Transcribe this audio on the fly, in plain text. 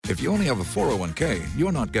If you only have a 401k,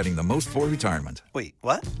 you're not getting the most for retirement. Wait,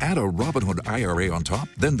 what? Add a Robinhood IRA on top,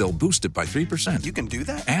 then they'll boost it by 3%. You can do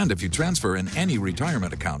that? And if you transfer in any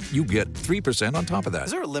retirement account, you get 3% on top of that.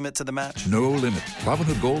 Is there a limit to the match? No limit.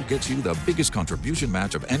 Robinhood Gold gets you the biggest contribution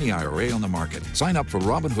match of any IRA on the market. Sign up for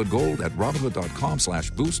Robinhood Gold at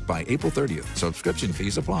Robinhood.com/boost by April 30th. Subscription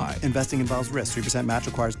fees apply. Investing involves risk. 3% match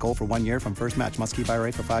requires gold for 1 year from first match. Must keep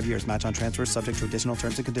IRA for 5 years. Match on transfers subject to additional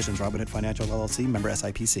terms and conditions. Robinhood Financial LLC, member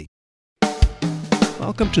SIPC.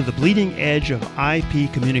 Welcome to the bleeding edge of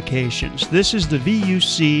IP communications. This is the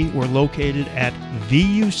VUC. We're located at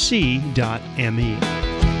VUC.me.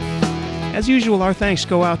 As usual, our thanks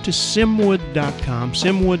go out to Simwood.com.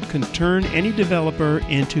 Simwood can turn any developer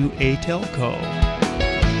into a telco.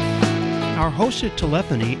 Our hosted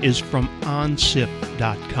telephony is from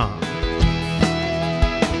OnSIP.com.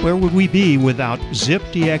 Where would we be without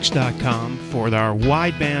ZipDX.com for our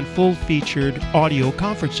wideband, full-featured audio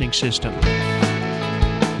conferencing system?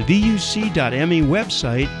 The VUC.me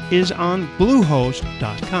website is on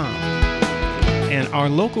Bluehost.com. And our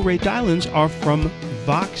local rate dial-ins are from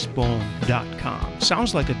Voxbone.com.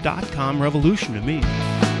 Sounds like a .com revolution to me.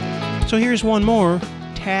 So here's one more,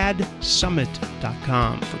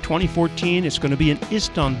 TADSummit.com. For 2014, it's going to be in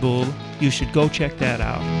Istanbul. You should go check that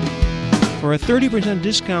out. For a 30%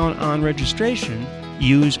 discount on registration,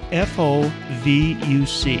 use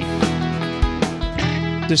FOVUC.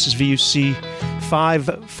 This is VUC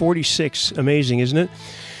 546. Amazing, isn't it?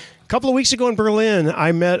 A couple of weeks ago in Berlin,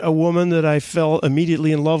 I met a woman that I fell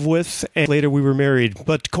immediately in love with, and later we were married.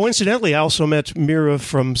 But coincidentally, I also met Mira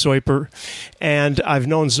from Zoiper, and I've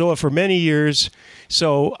known Zoa for many years,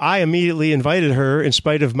 so I immediately invited her in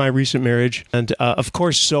spite of my recent marriage, and of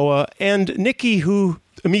course Zoa, and Nikki, who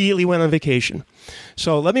immediately went on vacation.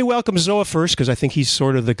 So let me welcome Zoa first, because I think he's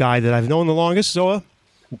sort of the guy that I've known the longest. Zoa?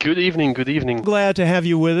 Good evening, good evening. Glad to have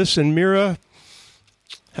you with us. And Mira,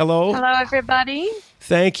 hello. Hello, everybody.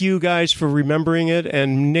 Thank you guys for remembering it.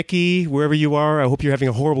 And Nikki, wherever you are, I hope you're having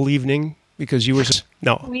a horrible evening because you were...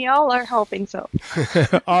 No. We all are hoping so.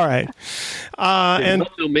 All right. And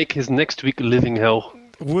will make his next week a living hell.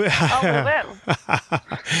 We will.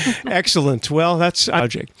 Excellent. Well, that's a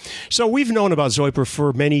project. So we've known about Zoiper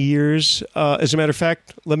for many years. As a matter of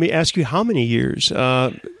fact, let me ask you how many years.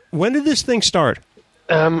 When did this thing start?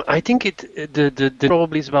 I think it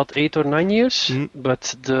probably is about 8 or 9 years,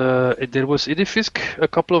 but there was Idifisk a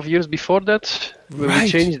couple of years before that. Where we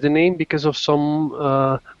changed the name because of some.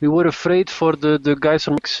 We were afraid for the guys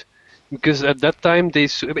from Mix, because at that time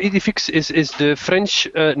Idifix is the French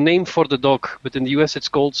name for the dog, but in the US it's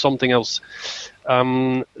called something else.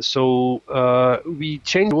 So we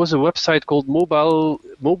changed. There was a website called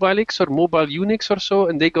Mobilex or Mobile Unix or so,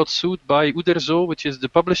 and they got sued by Uderzo, which is the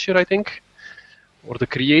publisher, I think, or the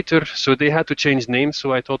creator, so they had to change names.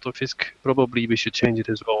 So I thought of Fisk, probably we should change it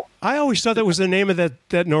as well. I always thought that was the name of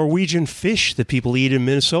that Norwegian fish that people eat in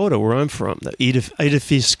Minnesota, where I'm from, the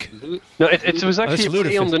Idifisk. No, it was actually a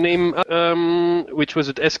play on the name, which was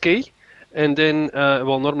at SK, and then,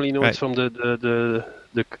 normally you know it's from the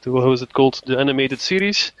what was it called, the animated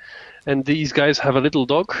series, and these guys have a little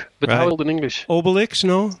dog, but how old in English? Obelix,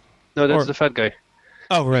 no? No, that's the fat guy.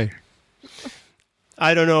 Oh, right.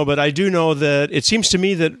 I don't know, but I do know that it seems to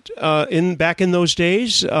me that back in those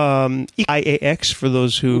days, IAX, for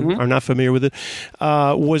those who are not familiar with it,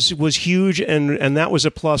 was huge, and that was a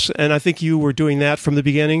plus. And I think you were doing that from the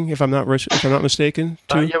beginning, if I'm not mistaken.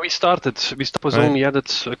 Too? Yeah, we started. Was only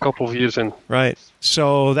added a couple of years in. Right.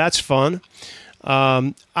 So that's fun.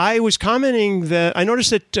 I was commenting that I noticed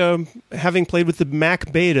that having played with the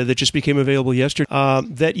Mac Beta that just became available yesterday,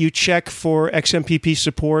 that you check for XMPP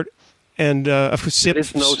support. And there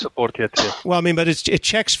is no support yet. Yeah. Well, I mean, but it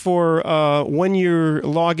checks for when you're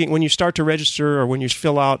logging, when you start to register, or when you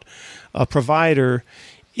fill out a provider.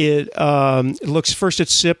 It looks first at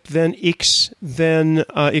SIP, then X, then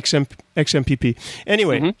XMPP.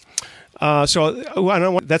 Anyway, so I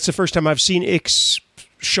don't. That's the first time I've seen X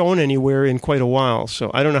shown anywhere in quite a while.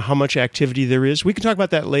 So I don't know how much activity there is. We can talk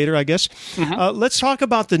about that later, I guess. Let's talk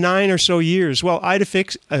about the 9 or so years. Well,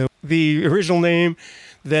 Idifix, the original name.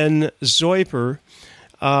 Then Zoiper.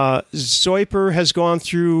 Zoiper has gone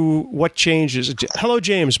through what changes? Hello,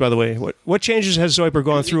 James, by the way. What changes has Zoiper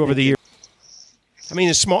gone through over the years? I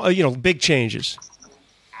mean, small, big changes.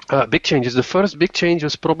 Big changes. The first big change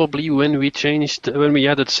was probably when we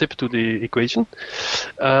added SIP to the equation.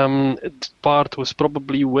 Part was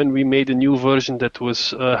probably when we made a new version that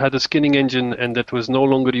had a skinning engine and that was no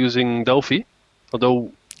longer using Delphi.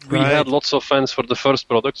 Although we had lots of fans for the first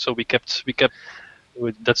product, so we kept.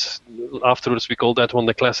 That's afterwards we called that one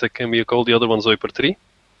the classic, and we called the other one Zoiper 3.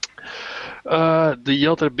 The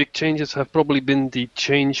other big changes have probably been the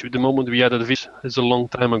moment we added video is a long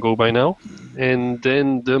time ago by now, and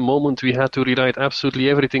then the moment we had to rewrite absolutely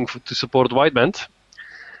everything to support wideband,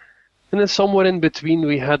 and then somewhere in between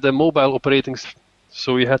we had the mobile operating system,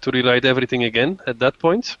 so we had to rewrite everything again at that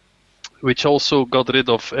point, which also got rid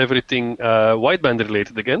of everything wideband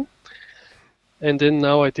related again. And then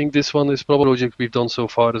now I think this one is probably the project we've done so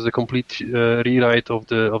far is a complete rewrite of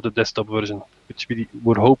the desktop version, which we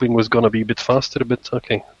were hoping was going to be a bit faster, but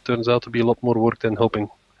okay, turns out to be a lot more work than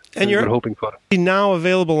you're hoping for. Now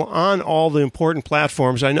available on all the important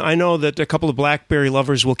platforms. I know that a couple of BlackBerry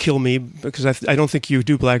lovers will kill me because I don't think you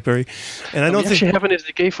do BlackBerry, and we actually have an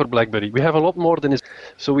SDK for BlackBerry. We have a lot more than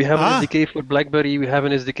so we have an SDK for BlackBerry, we have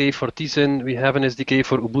an SDK for Tizen, we have an SDK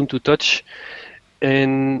for Ubuntu Touch.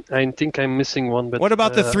 And I think I'm missing one. But what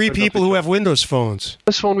about the 3 people who have Windows phones?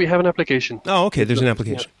 This phone, we have an application. Oh, okay. There's an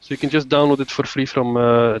application. Yeah. So you can just download it for free from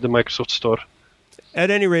the Microsoft Store.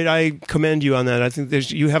 At any rate, I commend you on that. I think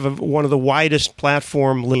you have one of the widest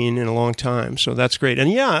platform lean in a long time, so that's great.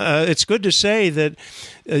 And it's good to say that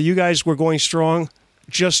you guys were going strong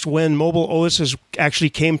just when mobile OSs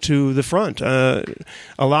actually came to the front.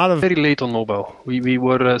 Very late on mobile. We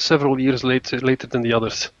were several years later than the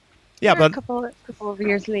others. Yeah, but a couple of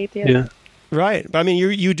years later. Yeah. Right. I mean,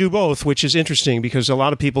 you do both, which is interesting because a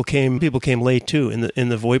lot of people came late too in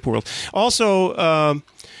the VoIP world. Also,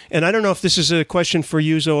 and I don't know if this is a question for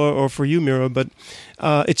you, Zoa, or for you, Mira, but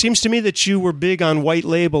it seems to me that you were big on white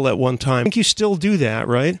label at one time. I think you still do that,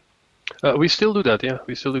 right? We still do that. Yeah,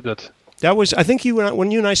 we still do that. That was, I think, when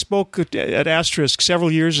you and I spoke at Asterisk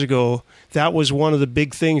several years ago. That was one of the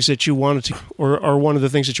big things that you wanted to, or one of the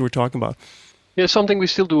things that you were talking about. Yeah, something we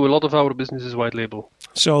still do. A lot of our business is white label.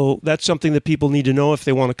 So that's something that people need to know if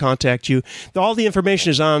they want to contact you. All the information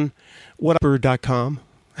is on whatever.com.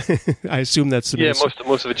 I assume that's the best. Yeah,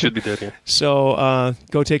 most of it should be there, yeah. So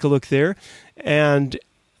go take a look there. And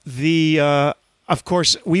of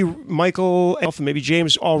course, Michael, Alpha, maybe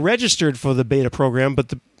James, all registered for the beta program,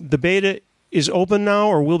 but the beta is open now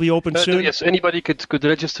or will be open soon? Yes, anybody could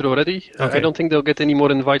register already. Okay. I don't think they'll get any more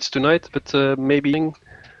invites tonight, but maybe...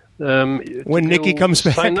 when Nikki comes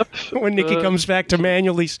back, comes back to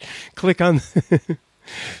manually click on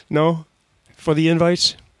for the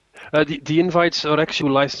invites. The invites are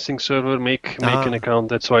actually licensing server. Make an account.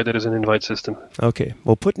 That's why there is an invite system. Okay,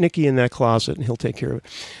 well, put Nikki in that closet and he'll take care of it.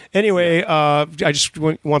 Anyway, I just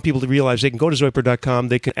want people to realize they can go to Zoiper.com.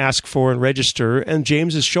 They can ask for and register. And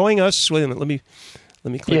James is showing us. Wait a minute.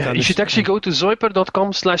 Let me click on this. You should actually go to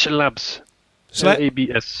zoiper.com/labs.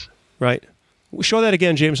 LABS. Right. Show that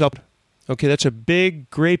again, James. Okay, that's a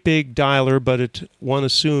great big dialer, but one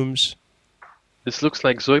assumes... This looks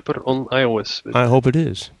like Zoiper on iOS. I hope it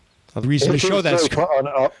is. The reason to show that...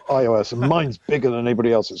 on iOS, and mine's bigger than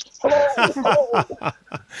anybody else's.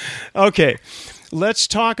 Okay, let's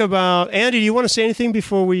talk about... Andy, do you want to say anything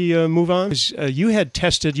before we move on? You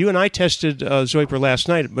and I tested Zoiper last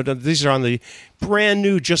night, but these are on the brand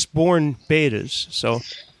new, just born betas, so...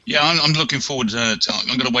 Yeah, I'm looking forward to.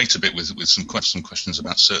 I'm going to wait a bit with some questions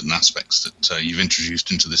about certain aspects that you've introduced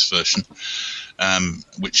into this version,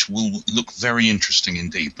 which will look very interesting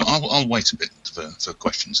indeed. But I'll wait a bit for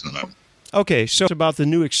questions in a moment. Okay, so it's about the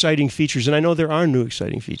new exciting features, and I know there are new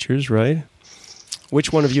exciting features, right?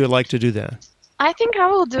 Which one of you would like to do that? I think I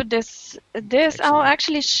will do this. I'll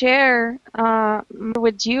actually share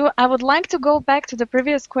with you. I would like to go back to the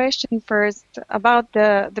previous question first about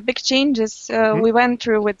the big changes we went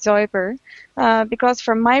through with Zoiper, because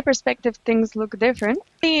from my perspective, things look different.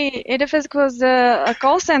 Edifisk was a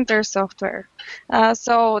call center software,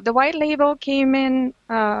 so the white label came in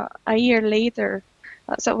a year later.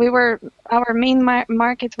 So our main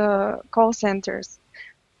market call centers.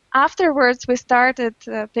 Afterwards, we started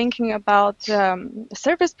thinking about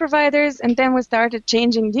service providers, and then we started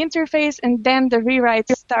changing the interface, and then the rewrite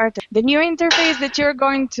started. The new interface that you're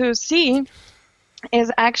going to see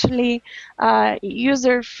is actually a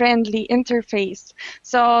user-friendly interface.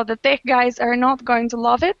 So the tech guys are not going to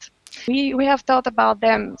love it. We have thought about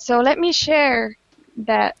them. So let me share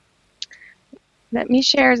that. Let me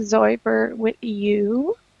share Zoiper with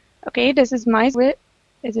you. Okay, this is my...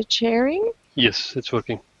 Is it sharing? Yes, it's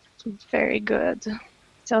working. Very good.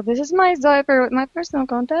 So this is my Zoiper with my personal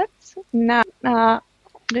contacts. Now,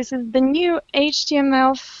 this is the new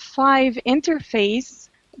HTML5 interface.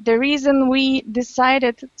 The reason we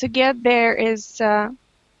decided to get there is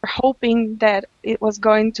hoping that it was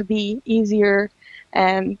going to be easier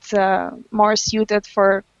and more suited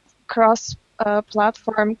for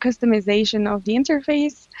cross-platform customization of the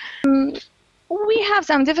interface. We have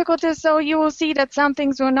some difficulties, so you will see that some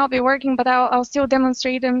things will not be working, but I'll still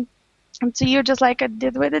demonstrate them to you, just like I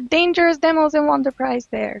did with the dangerous demos and won the prize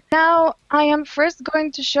there. Now I am first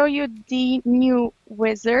going to show you the new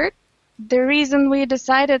wizard. The reason we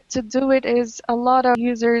decided to do it is a lot of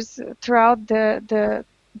users throughout the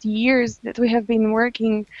years that we have been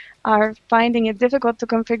working are finding it difficult to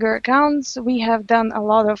configure accounts. We have done a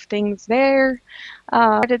lot of things there.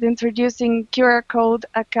 Started introducing QR code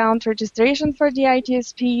account registration for the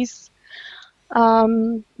ITSPs,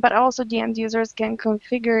 but also the end users can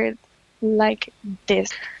configure it like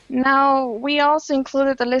this. Now we also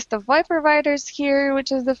included a list of VoIP providers here,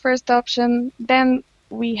 which is the first option. Then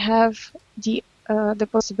we have the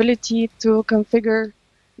possibility to configure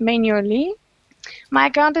manually. My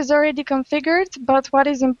account is already configured, but what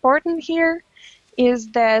is important here is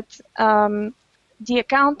that the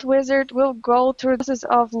account wizard will go through the process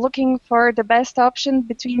of looking for the best option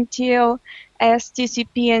between TLS,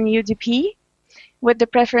 TCP, and UDP, with the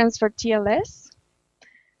preference for TLS.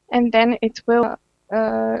 And then it will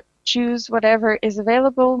choose whatever is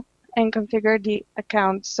available and configure the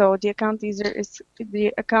account. So the account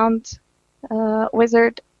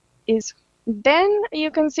wizard is. Then you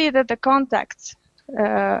can see that the contacts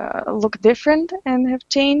look different and have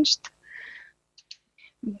changed.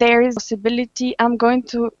 There is a possibility. I'm going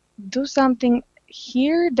to do something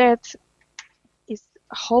here that is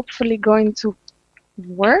hopefully going to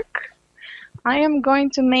work. I am going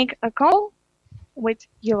to make a call with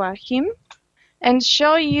Joachim and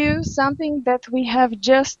show you something that we have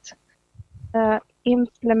just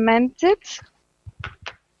implemented.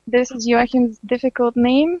 This is Joachim's difficult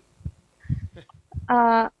name.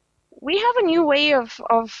 We have a new way of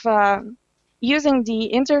using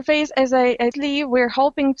the interface. We're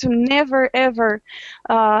hoping to never ever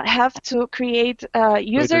have to create a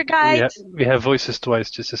user guide. We have voices twice.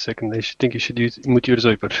 Just a second. I think you should mute your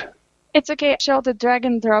Zoiper. It's okay. Show the drag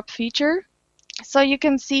and drop feature. So you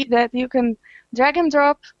can see that you can drag and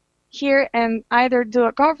drop here and either do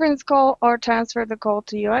a conference call or transfer the call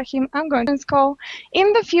to Joachim. I'm going to call.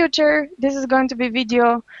 In the future, this is going to be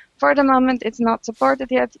video. For the moment, it's not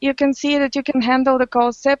supported yet. You can see that you can handle the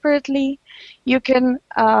calls separately. You can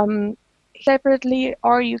separately,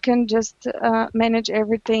 or you can just manage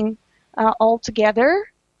everything all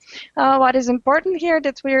together. What is important here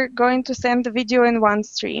that we're going to send the video in one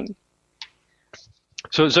stream.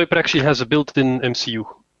 So Zoiper actually has a built-in MCU.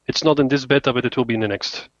 It's not in this beta, but it will be in the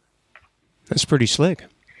next. That's pretty slick. I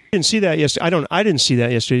didn't see that yesterday. I didn't see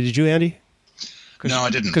that yesterday. Did you, Andy? No, I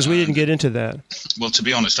didn't. Because we didn't get into that. Well, to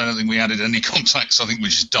be honest, I don't think we added any contacts. I think we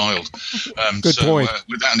just dialed. Good point.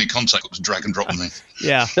 Without any contact, it was drag and drop them in.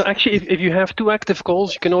 Yeah. No, actually, if you have two active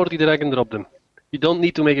calls, you can already drag and drop them. You don't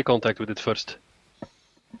need to make a contact with it first.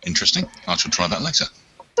 Interesting. I shall try that later.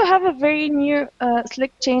 We also have a very new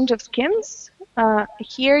slick change of skins.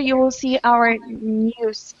 Here you will see our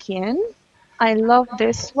new skin. I love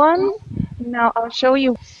this one. Now I'll show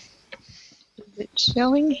you. Is it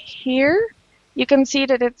showing here? You can see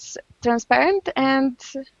that it's transparent, and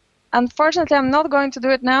unfortunately I'm not going to do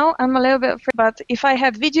it now. I'm a little bit afraid, but if I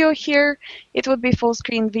had video here, it would be full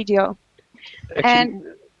screen video. Actually, and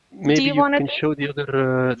maybe you can show the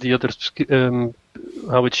other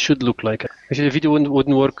how it should look like. Actually, the video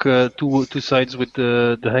wouldn't work two sides with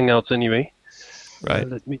the Hangouts anyway. Right.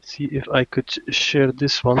 Let me see if I could share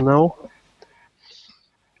this one now.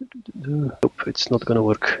 Nope, it's not going to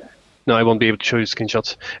work. No, I won't be able to show you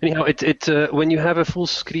screenshots. Anyhow, when you have a full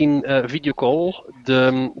screen video call,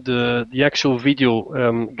 the actual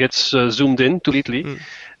video gets zoomed in completely,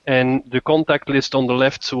 and the contact list on the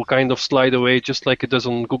left will kind of slide away, just like it does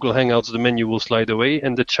on Google Hangouts. The menu will slide away,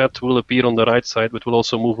 and the chat will appear on the right side, but will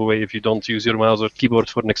also move away if you don't use your mouse or keyboard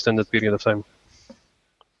for an extended period of time.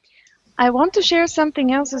 I want to share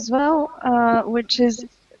something else as well, which is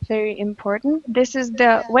very important. This is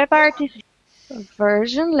the WebRTC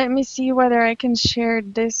version. Let me see whether I can share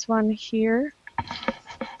this one here.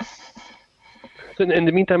 So in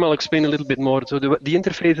the meantime, I'll explain a little bit more. So the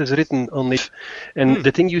interface is written on this, and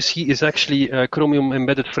the thing you see is actually a Chromium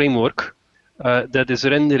embedded framework that is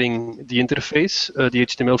rendering the interface, the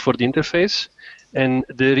HTML for the interface. And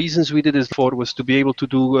the reasons we did this for was to be able to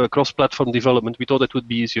do cross-platform development. We thought it would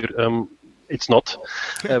be easier. It's not,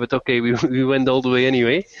 but okay, we went all the way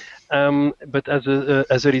anyway. But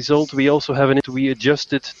as a result, we also have we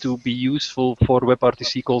adjusted to be useful for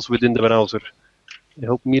WebRTC calls within the browser. I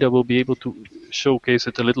hope Mira will be able to showcase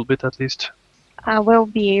it a little bit at least. I will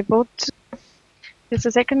be able to. Just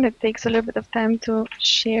a second, it takes a little bit of time to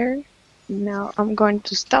share. Now I'm going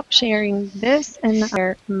to stop sharing this and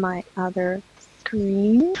share my other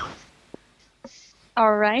screen.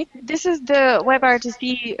 All right. This is the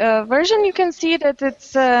WebRTC version. You can see that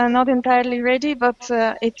it's not entirely ready, but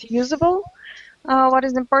it's usable. What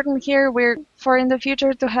is important here, we're for in the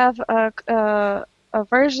future to have a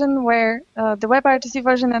version where the WebRTC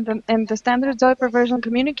version and the standard Zoiper version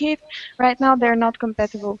communicate. Right now, they're not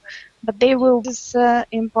compatible, but they will. This is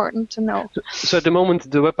important to know. So at the moment,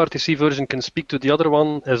 the WebRTC version can speak to the other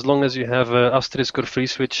one as long as you have asterisk or free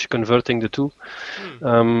switch converting the two.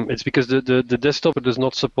 It's because the desktop does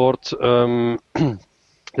not support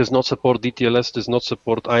does not support DTLS, does not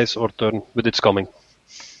support ICE or turn, but it's coming.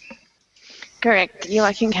 Correct.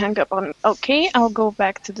 I can hang up on. Okay, I'll go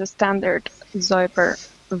back to the standard Zoiper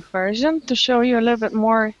version to show you a little bit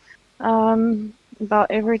more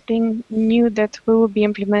about everything new that we will be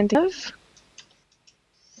implementing.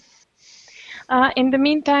 In the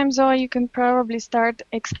meantime, Zoa, you can probably start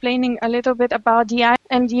explaining a little bit about the I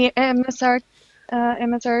and the MSRP.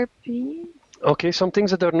 Okay, some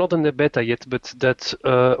things that are not in the beta yet, but that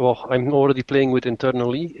I'm already playing with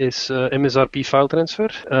internally is MSRP file transfer,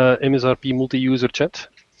 MSRP multi-user chat.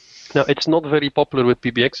 Now, it's not very popular with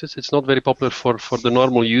PBXs. It's not very popular for the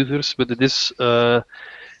normal users, but it is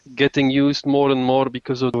getting used more and more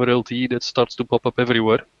because of the LTE that starts to pop up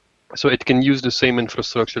everywhere. So it can use the same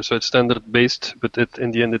infrastructure. So it's standard-based, but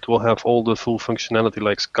in the end, it will have all the full functionality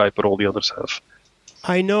like Skype or all the others have.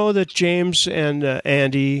 I know that James and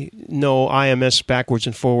Andy know IMS backwards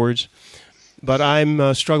and forwards, but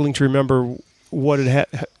I'm struggling to remember what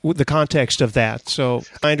the context of that. So,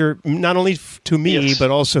 not only to me, but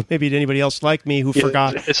also maybe to anybody else like me who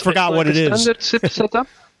forgot what it is. Standard SIP setup.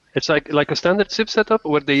 It's like a standard SIP setup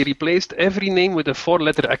where they replaced every name with a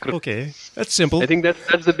 4-letter acronym. Okay, that's simple. I think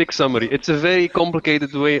that's the big summary. It's a very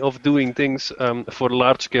complicated way of doing things for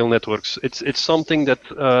large-scale networks. It's something that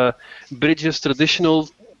bridges traditional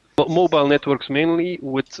mobile networks mainly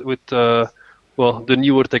with the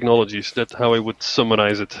newer technologies. That's how I would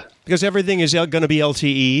summarize it. Because everything is going to be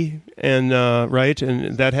LTE, and right,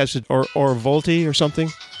 and that has or VoLTE or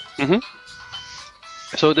something. Mm-hmm.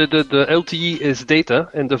 So the LTE is data,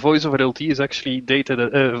 and the voice over LTE is actually data,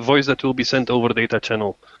 voice that will be sent over data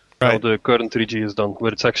channel. Right. How the current 3G is done,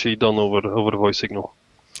 where it's actually done over voice signal.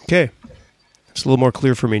 Okay, it's a little more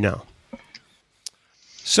clear for me now.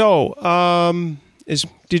 So,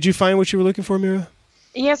 did you find what you were looking for, Mira?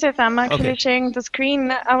 Yes, I'm actually sharing the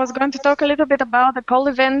screen. I was going to talk a little bit about the call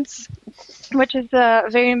events, which is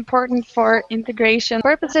very important for integration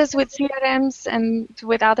purposes with CRMs and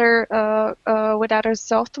with other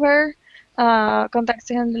software, context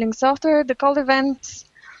handling software. The call events,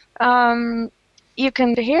 you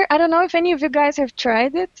can hear. I don't know if any of you guys have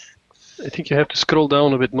tried it. I think you have to scroll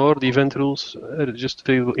down a bit more. The event rules are just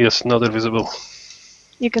visible. Yes, now they're visible.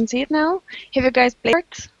 You can see it now. Have you guys played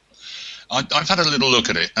it? I've had a little look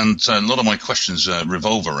at it, and a lot of my questions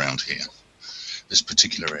revolve around here, this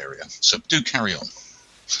particular area. So do carry on.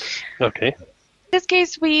 Okay. In this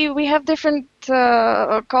case, we have different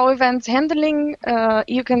call events handling.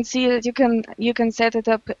 You can see it. You can set it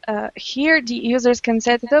up here. The users can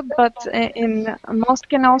set it up, but most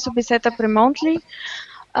can also be set up remotely.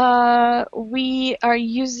 We are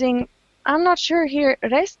using. I'm not sure here.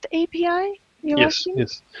 REST API. Yes.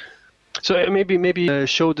 So maybe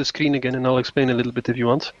show the screen again, and I'll explain a little bit if you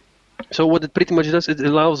want. So what it pretty much does, it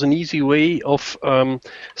allows an easy way of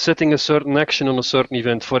setting a certain action on a certain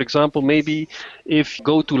event. For example, maybe if you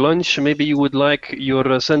go to lunch, maybe you would like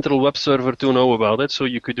your central web server to know about it, so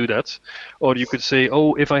you could do that. Or you could say,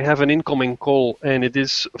 if I have an incoming call and it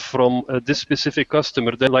is from this specific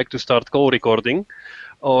customer, then I'd like to start call recording.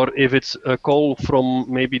 Or if it's a call from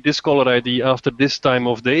maybe this caller ID after this time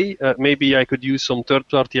of day, maybe I could use some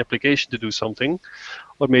third-party application to do something.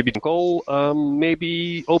 Or maybe call,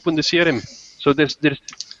 maybe open the CRM. So there's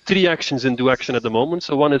 3 actions in do action at the moment.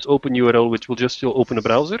 So one is open URL, which will just open a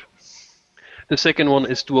browser. The second one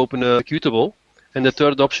is to open a executable. And the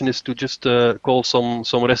third option is to just call some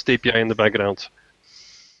REST API in the background.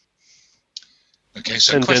 Okay,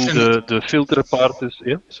 so and then the filter part is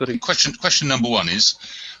sorry. Question number 1 is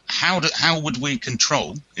how would we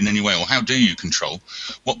control in any way, or how do you control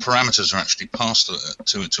what parameters are actually passed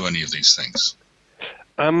to any of these things?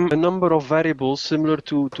 A number of variables similar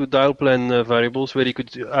to dial plan variables, where you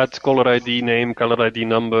could add caller ID name, caller ID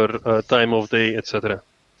number, time of day, etc.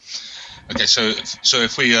 Okay, so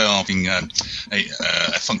if we are having a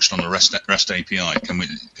function on the REST API, can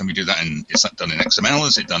we do that is that done in XML?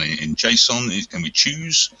 Is it done in JSON? Can we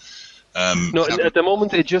choose? No, at the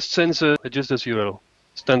moment it just sends just as URL,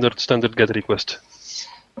 standard GET request.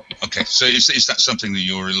 Okay, so is that something that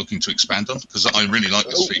you're looking to expand on? Because I really like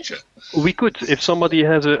this feature. We could, if somebody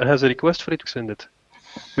has a request for it, to send it.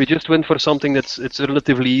 We just went for something it's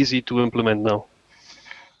relatively easy to implement now.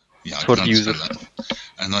 Yeah, I for can the user. understand that.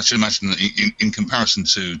 And I should imagine that in comparison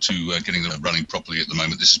to getting them running properly at the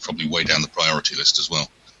moment, this is probably way down the priority list as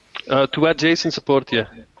well. To add JSON support, yeah.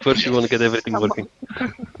 First, you want to get everything working.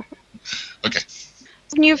 Okay.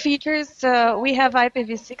 New features, we have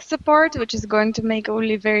IPv6 support, which is going to make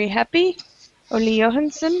Uli very happy. Uli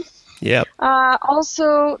Johansson. Yep.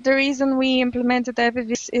 Also, the reason we implemented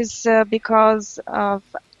IPv6 is because of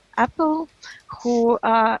Apple, who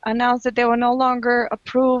announced that they will no longer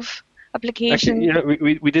approve applications. Actually,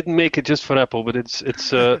 yeah, we didn't make it just for Apple, but it's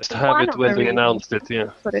a habit when we announced it.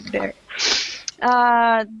 Yeah. Put it there.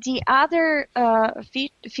 The other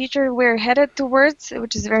feature we're headed towards,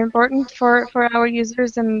 which is very important for our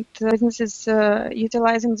users and businesses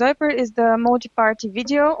utilizing Zoiper, is the multi-party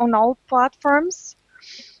video on all platforms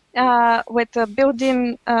with a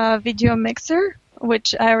built-in video mixer,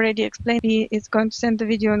 which I already explained is going to send the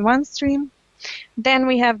video in one stream. Then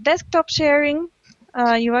we have desktop sharing.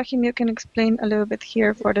 Joachim, you can explain a little bit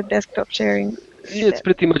here for the desktop sharing. Yeah, it's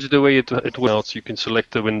pretty much the way it works. You can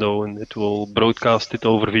select a window and it will broadcast it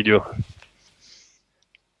over video.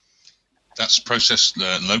 That's processed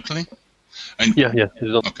locally? And Yeah.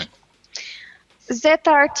 Okay.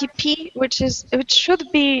 ZRTP, which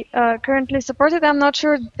should be currently supported. I'm not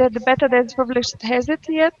sure that the beta that's published has it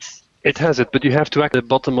yet. It has it, but you have to act at the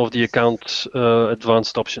bottom of the account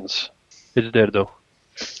advanced options. It's there though.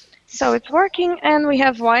 So it's working, and we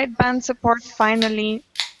have wideband support finally.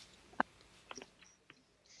 I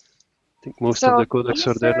think most of the codecs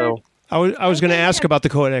are there now. I was going to ask about the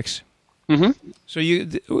codecs. Mm-hmm. So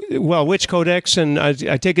which codecs? And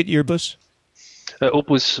I take it Earbus?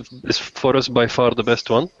 Opus is for us by far the best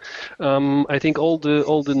one. I think all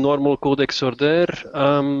the normal codecs are there.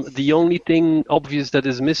 The only thing obvious that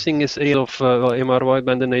is missing is AMR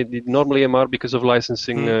wideband and normal AMR because of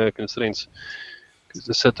licensing constraints. Because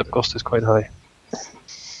the setup cost is quite high.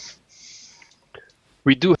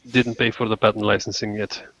 We didn't pay for the patent licensing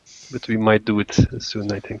yet, but we might do it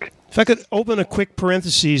soon, I think. If I could open a quick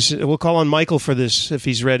parentheses, we'll call on Michael for this if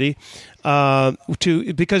he's ready.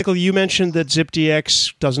 Because you mentioned that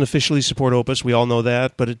ZipDX doesn't officially support Opus. We all know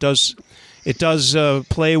that, but it does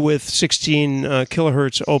play with 16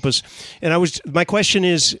 kilohertz Opus. And my question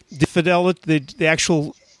is the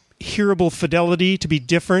actual hearable fidelity to be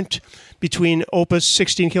different between Opus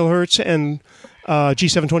 16 kilohertz and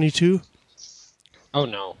G722? Oh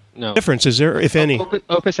no. Difference is there, if any?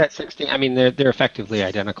 Opus at 16. I mean, they're effectively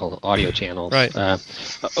identical audio channels. Right.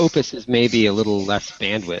 Opus is maybe a little less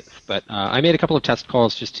bandwidth, but I made a couple of test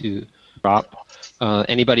calls just to drop.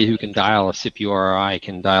 Anybody who can dial a SIP URI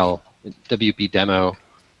can dial WP demo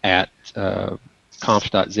at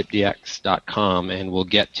conf.zipdx.com, and we'll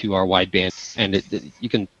get to our wideband. And you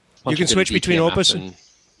can switch between Opus.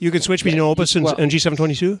 You can switch between Opus and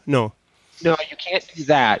G722. No. No, you can't do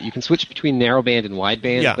that. You can switch between narrowband and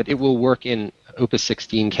wideband, but it will work in Opus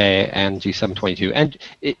 16K and G722. And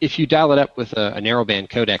if you dial it up with a narrowband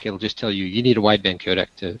codec, it'll just tell you need a wideband codec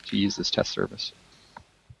to use this test service.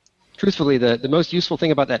 Truthfully, the most useful thing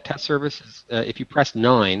about that test service is if you press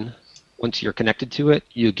 9, once you're connected to it,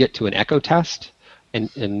 you get to an echo test.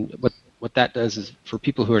 And what that does is for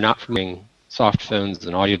people who are not familiar with soft phones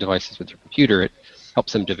and audio devices with their computer, it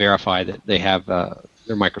helps them to verify that they have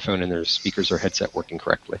their microphone and their speakers or headset working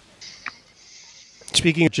correctly.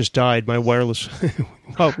 Speaking, it just died, my wireless,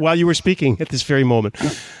 while you were speaking at this very moment.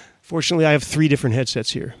 Fortunately, I have 3 different headsets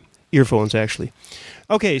here. Earphones, actually.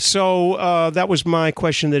 Okay, so that was my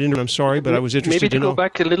question. I'm sorry, but I was interested to know. Maybe to go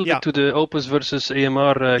back a little bit to the Opus versus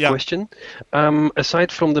AMR question.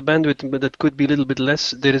 Aside from the bandwidth, but that could be a little bit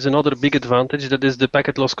less, there is another big advantage, that is the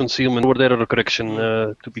packet loss concealment or error correction,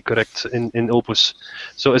 to be correct, in Opus.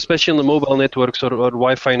 So especially on the mobile networks or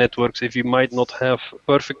Wi-Fi networks, if you might not have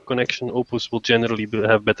perfect connection, Opus will generally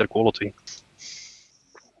have better quality.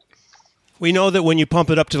 We know that when you pump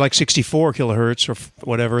it up to like 64 kilohertz or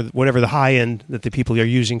whatever the high end that the people are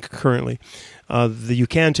using currently, you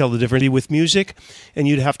can tell the difference with music, and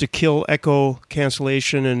you'd have to kill echo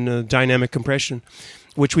cancellation and dynamic compression,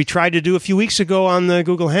 which we tried to do a few weeks ago on the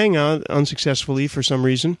Google Hangout unsuccessfully for some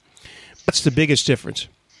reason. That's the biggest difference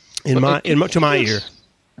to my ear.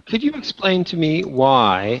 Could you explain to me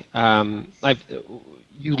why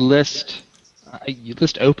you list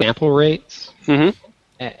open sample rates? Mm-hmm.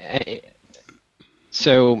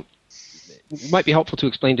 So it might be helpful to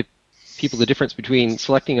explain to people the difference between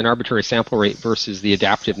selecting an arbitrary sample rate versus the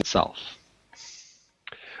adaptive itself.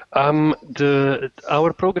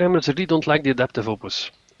 Our programmers really don't like the adaptive Opus.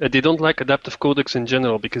 They don't like adaptive codecs in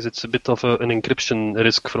general because it's a bit of an encryption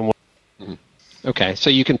risk from what. Okay, so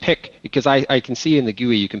you can pick, because I can see in the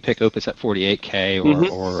GUI you can pick Opus at 48K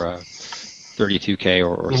or 32K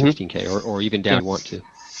or 16K or even down if you want to.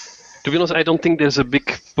 To be honest, I don't think there's a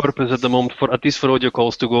big purpose at the moment, for at least for audio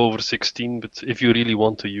calls, to go over 16. But if you really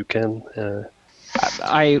want to, you can.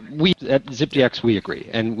 We at ZipDX we agree,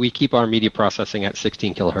 and we keep our media processing at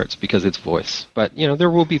 16 kilohertz because it's voice. But there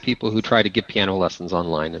will be people who try to give piano lessons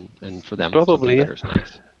online, and for them probably better is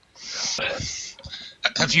nice.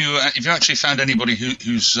 Have you actually found anybody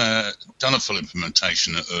who's done a full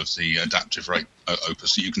implementation of the adaptive rate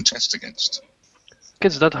Opus that you can test against?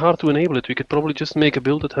 It's that hard to enable it. We could probably just make a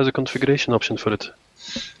build that has a configuration option for it.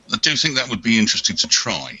 I do think that would be interesting to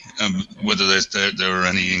try, whether there are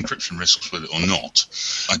any encryption risks with it or not.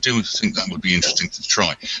 I do think that would be interesting to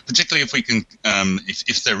try, particularly if we can,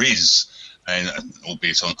 if there is,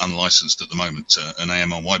 albeit unlicensed at the moment, an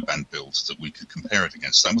AMR wideband build that we could compare it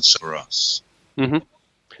against. That would serve for us. Mm-hmm.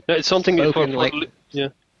 No, it's something for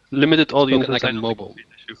limited audience. Like a mobile.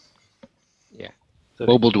 Yeah.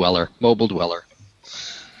 Mobile dweller.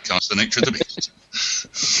 That's the nature of the beast.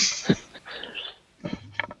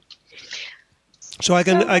 So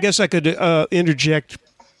I guess I could interject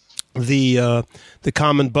the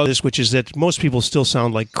common buzz, which is that most people still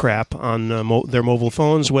sound like crap on their mobile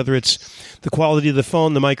phones, whether it's the quality of the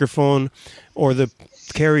phone, the microphone, or the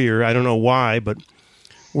carrier. I don't know why, but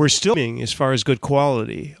we're still being as far as good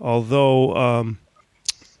quality. Although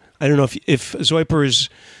I don't know if Zoiper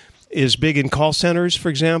is big in call centers, for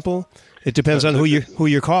example. It depends on who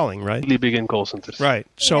you're calling, right? Really big in call centers, right?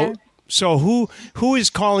 So who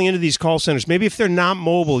is calling into these call centers? Maybe if they're not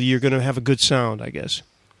mobile, you're going to have a good sound, I guess.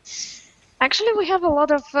 Actually, we have a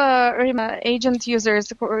lot of agent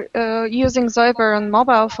users using Zoiper on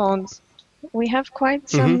mobile phones. We have quite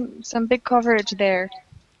some big coverage there.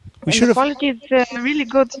 The quality is really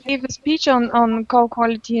good. Give a speech on call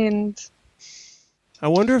quality, and I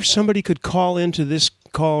wonder if somebody could call into this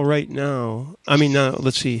call right now. I mean,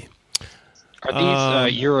 let's see. Are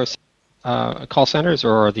these Euro call centers,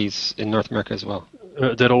 or are these in North America as well?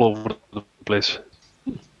 They're all over the place.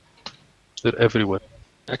 They're everywhere.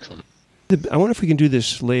 Excellent. I wonder if we can do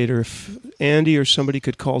this later. If Andy or somebody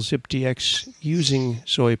could call ZipDX using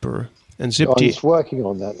Zoiper and ZipDX. I'm just working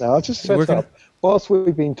on that now. I just set up, whilst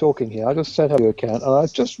we've been talking here, I just set up your account and I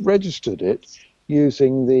just registered it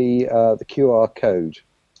using the QR code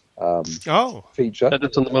feature.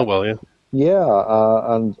 That's on the mobile, yeah.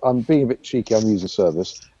 Yeah, and I'm being a bit cheeky. I'm using a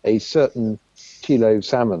service, a certain Tilo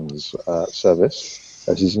Salmon's service,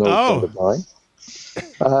 as is an old friend of mine.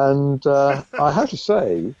 And I have to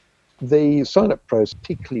say, the sign-up process is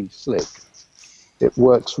particularly slick. It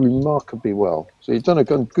works remarkably well. So you've done a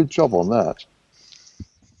good job on that.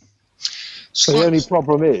 So the only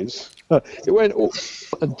problem is, it went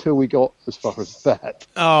until we got as far as that.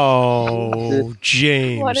 Oh,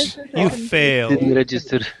 James, you failed. Didn't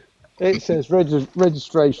register. It says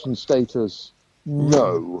registration status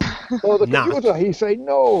no. Well, the computer he say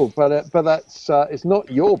no, but that's it's not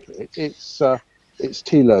your bit. It's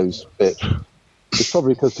Tilo's bit. It's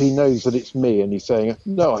probably because he knows that it's me, and he's saying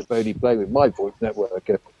no. I'm only playing with my voice network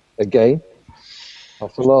again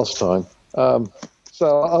after last time.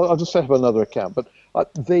 So I'll just set up another account. But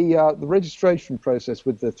the registration process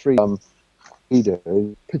with the three reader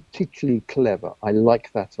is particularly clever. I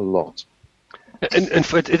like that a lot. And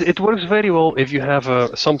it works very well if you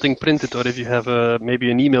have something printed or if you have maybe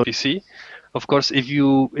an email PC. Of course, if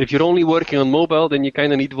you're only working on mobile, then you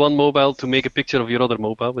kind of need one mobile to make a picture of your other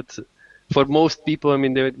mobile. But for most people, I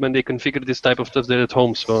mean, when they configure this type of stuff, they're at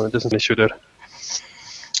home, so it doesn't issue there.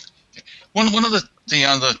 One of the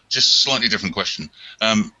other, just slightly different question.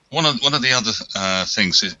 One of the other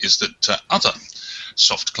things is that other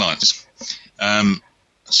soft clients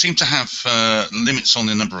seem to have limits on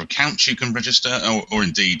the number of accounts you can register, or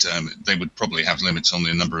indeed they would probably have limits on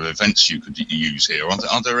the number of events you could use here.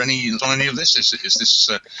 Are there any on any of this? Is this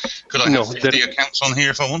could I have 50 accounts on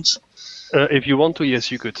here if I want? If you want to, yes,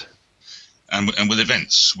 you could. And with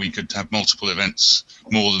events, we could have multiple events,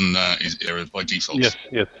 more than is by default. Yes.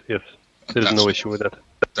 There's no issue with that.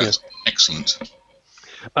 That's excellent.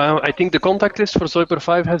 I think the contact list for Zoiper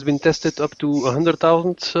 5 has been tested up to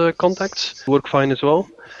 100,000 contacts. Work fine as well.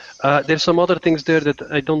 There's some other things there that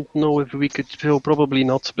I don't know if we could fill, probably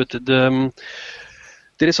not, but there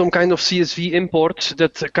is some kind of CSV import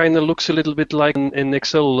that kind of looks a little bit like in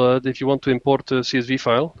Excel if you want to import a CSV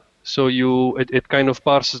file. So it kind of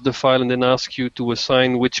parses the file and then asks you to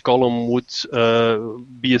assign which column would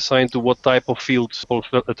be assigned to what type of field,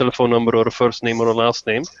 a telephone number or a first name or a last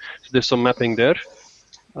name. So there's some mapping there.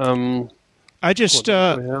 I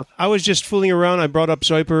was just fooling around. I brought up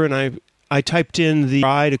Zoiper and I typed in the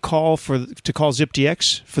try to call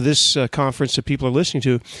ZipDX for this conference that people are listening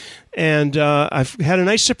to, and I've had a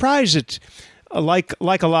nice surprise. It like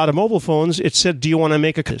a lot of mobile phones, it said, "Do you want to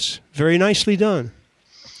make a call?" Very nicely done.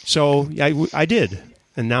 So I did,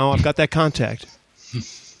 and now I've got that contact.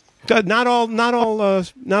 Not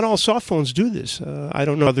all soft phones do this. I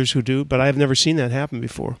don't know others who do, but I've never seen that happen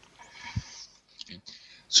before.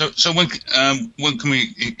 So when can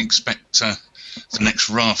we expect the next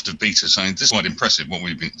raft of betas? I mean, this is quite impressive. What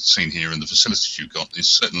we've been seeing here and the facilities you've got is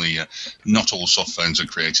certainly not all soft phones are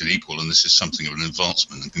created equal, and this is something of an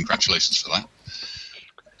advancement. And congratulations for that.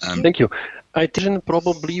 Thank you. iTizen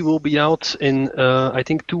probably will be out in, I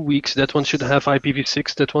think, 2 weeks. That one should have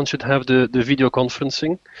IPv6. That one should have the video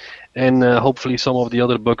conferencing. And hopefully some of the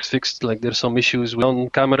other bugs fixed. Like there's some issues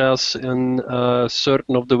with cameras and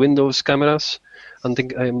certain of the Windows cameras. I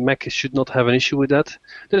think Mac should not have an issue with that.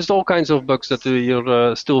 There's all kinds of bugs that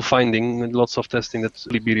you're still finding, and lots of testing that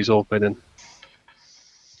will be resolved by then.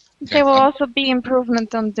 There will also be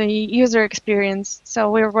improvement on the user experience.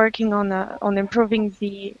 So we're working on improving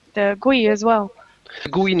the GUI as well.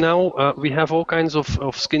 GUI now, we have all kinds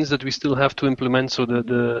of skins that we still have to implement. So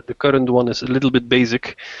the current one is a little bit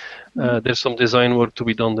basic. There's some design work to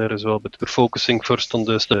be done there as well. But we're focusing first on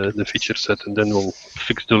the feature set, and then we'll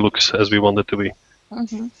fix the looks as we want it to be.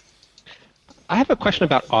 Mm-hmm. I have a question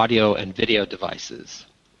about audio and video devices.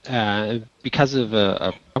 Because of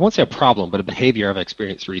I won't say a problem, but a behavior I've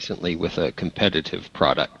experienced recently with a competitive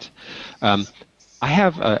product. I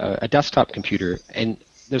have a desktop computer, and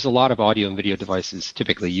there's a lot of audio and video devices,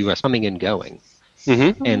 typically US, coming and going.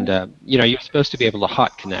 Mm-hmm. And you're supposed to be able to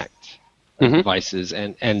hot connect devices,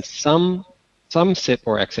 and some SIP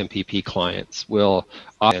or XMPP clients will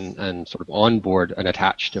and sort of onboard an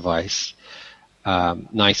attached device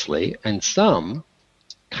nicely, and some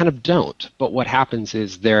kind of don't. But what happens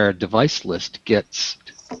is their device list gets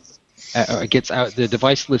out. The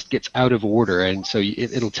device list gets out of order, and so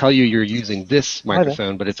it'll tell you you're using this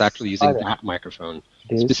microphone, but it's actually using that microphone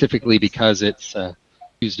specifically because it's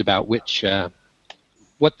used about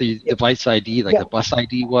what the device ID, like the bus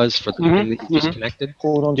ID, was for the thing that you just connected.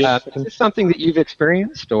 Hold on just a second. Is this something that you've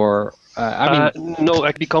experienced, or no,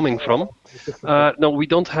 I'd be coming from. No, we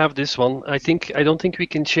don't have this one. I don't think we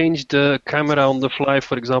can change the camera on the fly,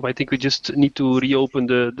 for example. I think we just need to reopen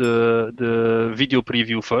the video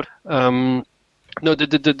preview first. No,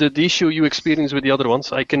 the issue you experience with the other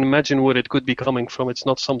ones, I can imagine where it could be coming from. It's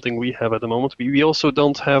not something we have at the moment. We also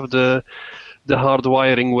don't have the hard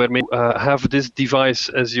wiring where maybe have this device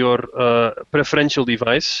as your preferential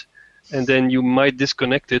device, and then you might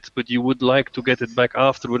disconnect it, but you would like to get it back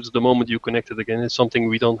afterwards the moment you connect it again. It's something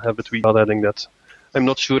we don't have, but we are adding that. I'm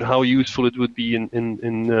not sure how useful it would be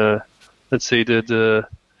in let's say, the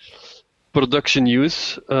production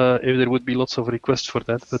use, if there would be lots of requests for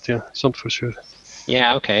that, but yeah, some for sure.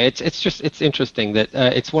 Yeah, okay. It's interesting that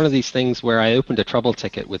it's one of these things where I opened a trouble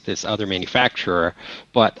ticket with this other manufacturer,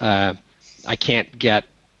 but I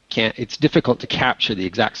it's difficult to capture the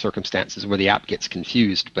exact circumstances where the app gets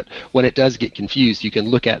confused. But when it does get confused, you can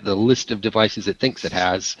look at the list of devices it thinks it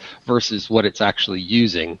has versus what it's actually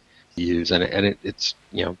using. And it's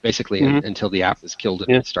basically until the app is killed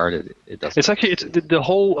and started, it doesn't. It's actually the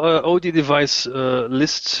whole audio device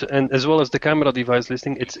list, and as well as the camera device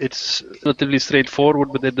listing. It's relatively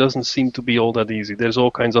straightforward, but it doesn't seem to be all that easy. There's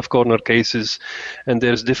all kinds of corner cases, and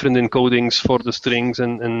there's different encodings for the strings,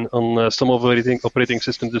 and on some operating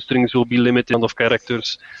systems, the strings will be limited on of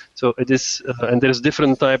characters. So it is, and there's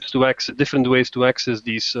different ways to access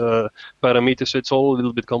these parameters. So it's all a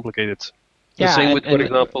little bit complicated. The same with, for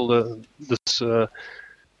example,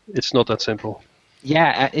 it's not that simple.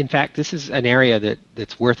 Yeah, in fact, this is an area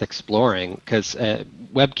that's worth exploring because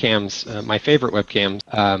webcams, my favorite webcams,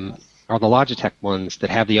 are the Logitech ones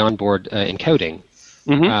that have the onboard encoding,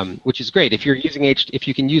 which is great. If you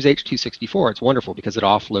can use H.264, it's wonderful because it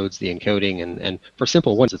offloads the encoding, and for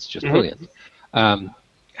simple ones, it's just brilliant.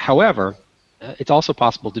 However, it's also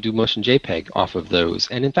possible to do motion JPEG off of those.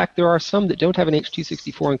 And in fact, there are some that don't have an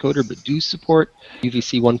H.264 encoder but do support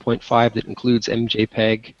UVC 1.5 that includes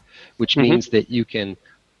MJPEG, which means that you can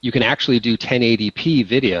actually do 1080p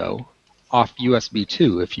video off USB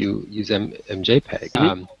 2 if you use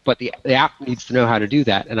MJPEG. But the app needs to know how to do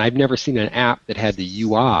that. And I've never seen an app that had the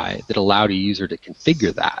UI that allowed a user to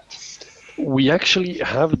configure that. We actually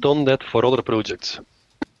have done that for other projects.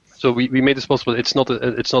 So we made this possible. It's not a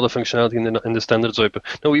functionality in the standard Zoiper.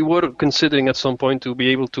 Now we were considering at some point to be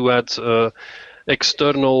able to add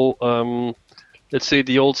external, let's say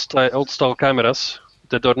the old style cameras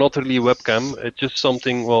that are not really webcam. It's just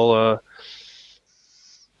something. Well,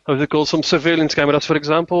 how they call some surveillance cameras, for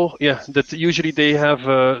example. Yeah, that usually they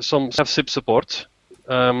have SIP support.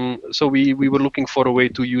 So we were looking for a way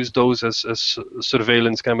to use those as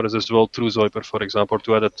surveillance cameras as well through Zoiper, for example,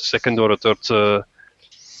 to add a second or a third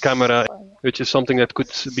camera, which is something that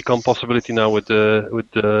could become possibility now with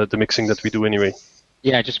the mixing that we do anyway.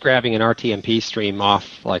 Yeah, just grabbing an RTMP stream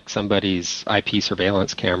off like somebody's IP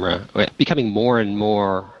surveillance camera, becoming more and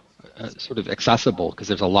more sort of accessible because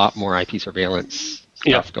there's a lot more IP surveillance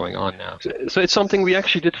stuff going on now. So it's something we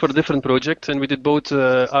actually did for a different project, and we did both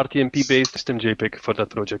RTMP-based system JPEG for that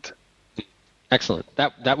project. Excellent.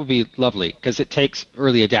 That would be lovely because it takes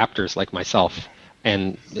early adapters like myself,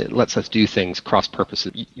 and it lets us do things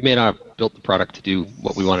cross-purposes. You may not have built the product to do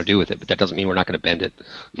what we want to do with it, but that doesn't mean we're not going to bend it.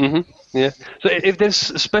 Mm-hmm. Yeah. So if there's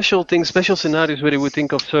special scenarios where you would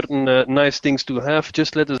think of certain nice things to have,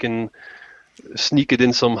 just let us can sneak it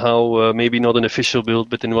in somehow. Maybe not an official build,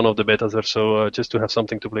 but in one of the betas or so, just to have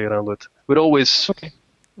something to play around with. We're always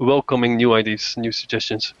welcoming new ideas, new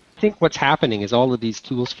suggestions. I think what's happening is all of these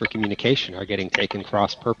tools for communication are getting taken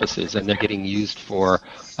cross purposes, and they're getting used for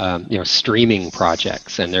streaming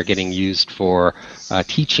projects, and they're getting used for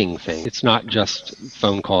teaching things. It's not just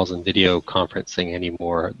phone calls and video conferencing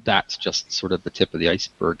anymore. That's just sort of the tip of the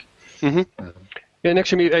iceberg. Mm-hmm. And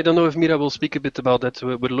actually, I don't know if Mira will speak a bit about that.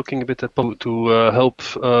 We're looking a bit at to help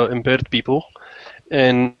impaired people.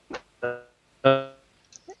 And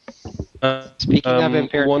speaking of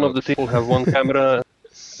impaired, one of the things have one camera.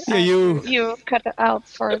 Yeah, you cut it out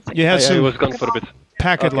for a second. You had some I was gone for a bit.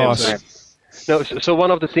 Packet loss. No, so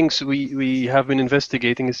one of the things we have been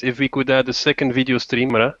investigating is if we could add a second video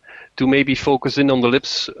streamer to maybe focus in on the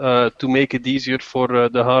lips to make it easier for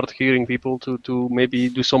the hard-hearing people to maybe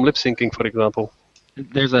do some lip syncing, for example.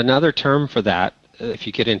 There's another term for that. If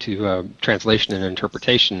you get into translation and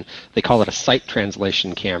interpretation, they call it a sight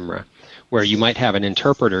translation camera, where you might have an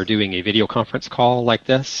interpreter doing a video conference call like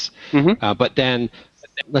this, but then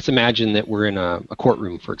let's imagine that we're in a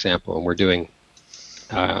courtroom, for example, and we're doing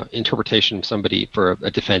interpretation of somebody for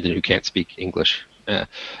a defendant who can't speak English.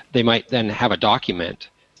 They might then have a document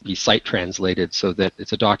be sight translated so that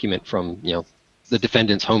it's a document from the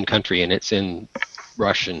defendant's home country and it's in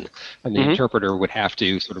Russian, and the interpreter would have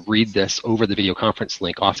to sort of read this over the video conference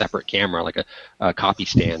link off a separate camera, like a copy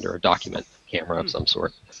stand or a document camera of some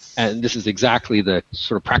sort. And this is exactly the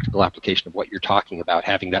sort of practical application of what you're talking about,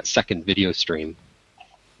 having that second video stream.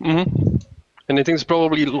 Mm-hmm. And I think there's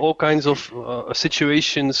probably all kinds of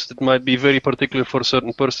situations that might be very particular for a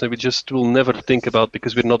certain person we just will never think about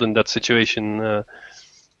because we're not in that situation.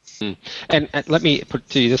 And let me put it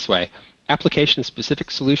to you this way. Application-specific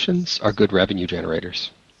solutions are good revenue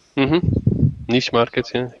generators. Mm-hmm. Niche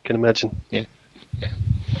markets, yeah, I can imagine. Yeah.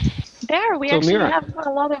 There, we actually have a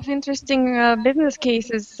lot of interesting business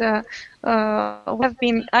cases. Have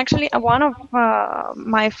been actually one of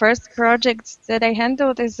my first projects that I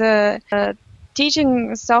handled is a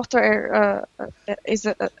teaching software. It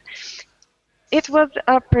was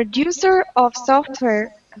a producer of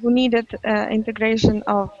software who needed integration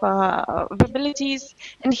of abilities,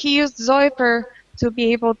 and he used Zoiper to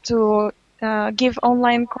be able to give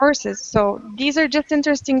online courses. So these are just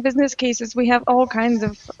interesting business cases. We have all kinds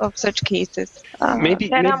of such cases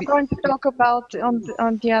that I'm going to talk about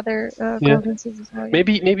on the other conferences as well.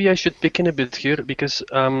 Maybe I should pick in a bit here because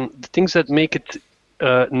the things that make it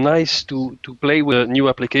nice to play with new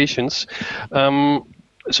applications.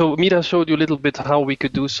 So Mira showed you a little bit how we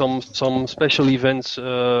could do some special events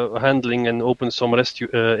handling and open some REST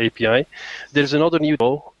API. There's another new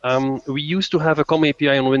tool. We used to have a COM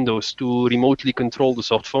API on Windows to remotely control the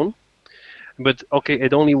softphone. But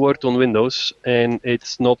it only worked on Windows, and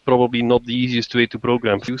it's probably not the easiest way to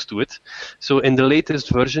program used to it. So in the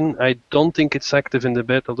latest version, I don't think it's active in the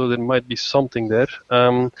beta, although there might be something there,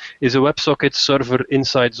 is a WebSocket server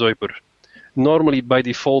inside Zoiper. Normally, by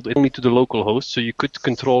default, it's only to the local host, so you could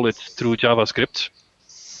control it through JavaScript.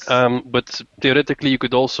 But theoretically, you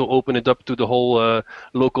could also open it up to the whole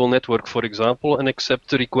local network, for example, and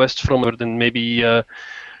accept a request from it, and maybe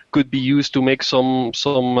could be used to make some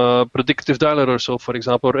predictive dialer or so, for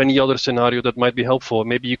example, or any other scenario that might be helpful.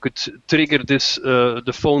 Maybe you could trigger this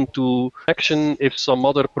the phone to action if some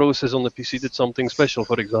other process on the PC did something special,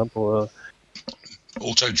 for example.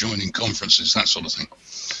 Auto-joining conferences, that sort of thing.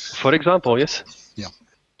 For example, yes. Yeah.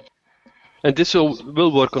 And this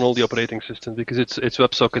will work on all the operating systems because it's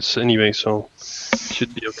WebSockets anyway, so it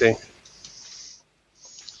should be okay.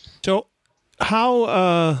 So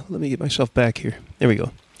how, let me get myself back here. There we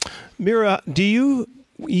go. Mira, do you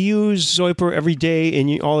use Zoiper every day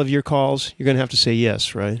in all of your calls? You're going to have to say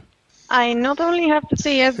yes, right? I not only have to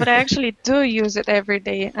say yes, but I actually do use it every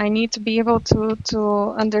day. I need to be able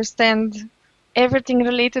to understand everything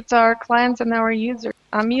related to our clients and our users.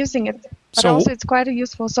 I'm using it, but also it's quite a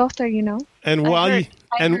useful software, And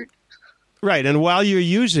and while you're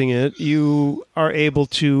using it, you are able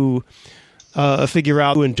to figure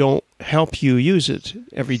out who and don't help you use it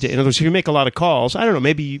every day. In other words, if you make a lot of calls, I don't know,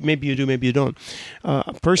 maybe you do, maybe you don't.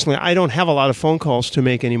 Personally, I don't have a lot of phone calls to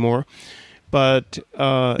make anymore, but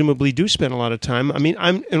presumably do spend a lot of time. I mean,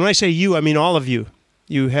 and when I say you, I mean all of you.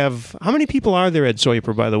 You have, how many people are there at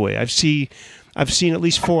Zoiper, by the way? I've seen at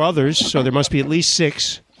least 4 others, so there must be at least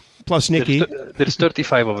 6, plus Nikki. There's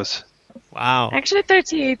 35 of us. Wow. Actually,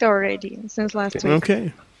 38 already since last week.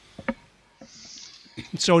 Okay.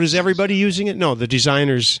 So is everybody using it? No, the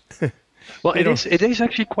designers. Well, it is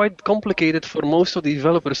actually quite complicated for most of the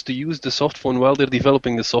developers to use the softphone while they're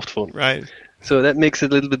developing the softphone. Right. So that makes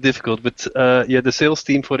it a little bit difficult. But the sales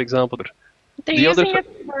team, for example, they're using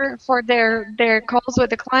it for their calls with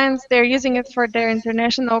the clients. They're using it for their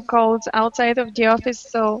international calls outside of the office.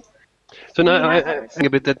 So now I think a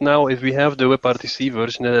bit that now if we have the WebRTC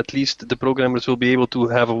version, then at least the programmers will be able to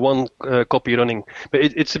have one copy running. But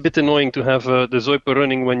it's a bit annoying to have the Zoiper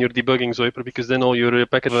running when you're debugging Zoiper, because then all your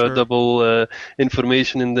packet double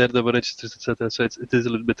information in there, double registers, etc. So it is a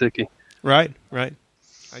little bit tricky. Right.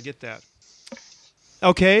 I get that.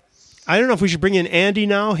 Okay. I don't know if we should bring in Andy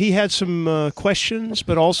now. He had some questions,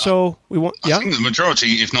 but also we want. I think the majority,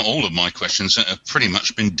 if not all of my questions, have pretty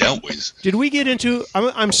much been dealt with. Did we get into?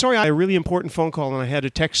 I'm sorry, I had a really important phone call and I had to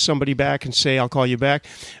text somebody back and say I'll call you back.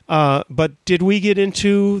 But did we get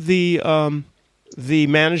into the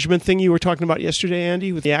management thing you were talking about yesterday,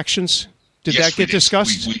 Andy, with the actions? Did that get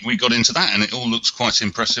discussed? We got into that, and it all looks quite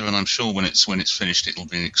impressive. And I'm sure when it's finished, it'll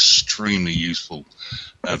be extremely useful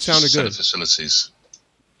for set of facilities.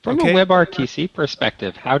 From a WebRTC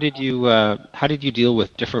perspective, how did you deal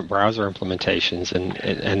with different browser implementations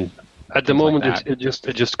and at the moment it's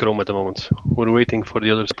just Chrome at the moment. We're waiting for the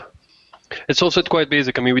others. It's also quite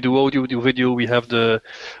basic. I mean, we do audio, we do video. We have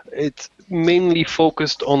it's mainly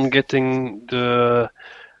focused on getting the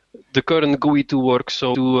current GUI to work.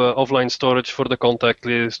 So do offline storage for the contact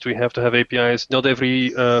list. We have to have APIs. Not every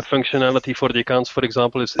functionality for the accounts, for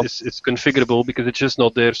example, is configurable because it's just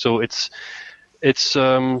not there. So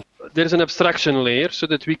there's an abstraction layer so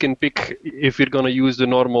that we can pick if we're going to use the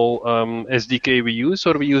normal SDK we use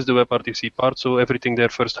or we use the WebRTC part. So everything there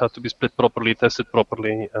first has to be split properly, tested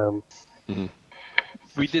properly.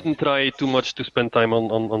 We didn't try too much to spend time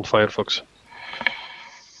on Firefox.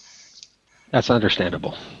 That's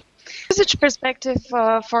understandable. Usage perspective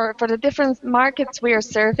for the different markets we are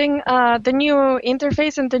serving, the new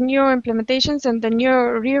interface and the new implementations and the new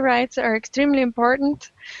rewrites are extremely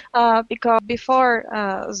important because before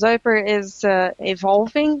Zoiper is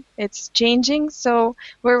evolving, it's changing. So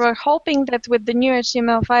we were hoping that with the new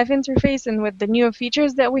HTML5 interface and with the new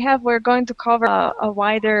features that we have, we're going to cover a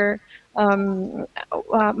wider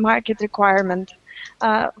market requirement.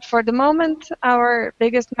 For the moment, our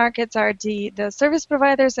biggest markets are the service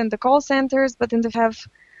providers and the call centers, but in the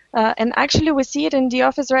and actually we see it in the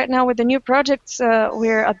office right now with the new projects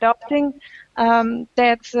we're adopting,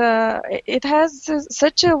 that it has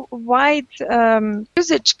such a wide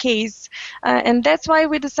usage case, and that's why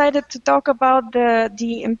we decided to talk about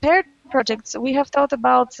the impaired projects. We have thought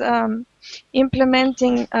about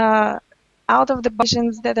implementing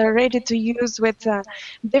out-of-the-box that are ready to use with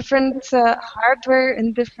different hardware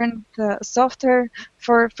and different software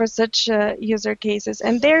for such user cases.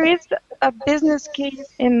 And there is a business case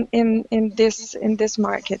in this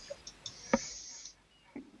market.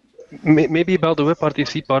 Maybe about the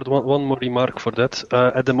WebRTC part, one more remark for that.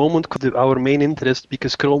 At the moment, our main interest,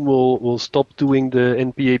 because Chrome will stop doing the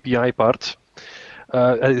NP API part.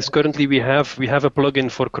 Currently we have a plugin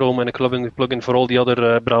for Chrome and a plugin for all the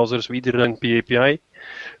other browsers. We did an NP API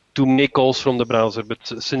to make calls from the browser, but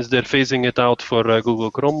since they're phasing it out for Google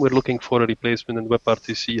Chrome, we're looking for a replacement, and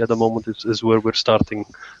WebRTC at the moment is where we're starting.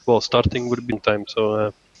 Well, starting would be in time,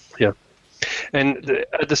 so yeah. And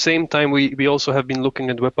at the same time, we also have been looking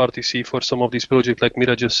at WebRTC for some of these projects, like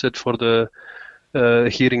Mira just said, for the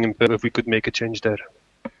hearing impaired, if we could make a change there.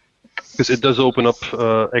 Because it does open up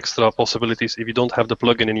extra possibilities if you don't have the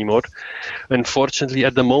plugin anymore. Unfortunately,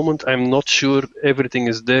 at the moment, I'm not sure everything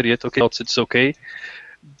is there yet. Okay, it's okay.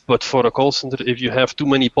 But for a call center, if you have too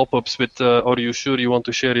many pop-ups with, are you sure you want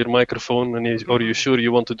to share your microphone, and are you sure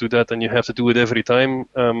you want to do that, and you have to do it every time,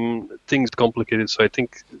 things are complicated. So I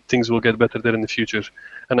think things will get better there in the future.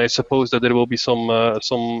 And I suppose that there will be some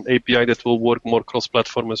API that will work more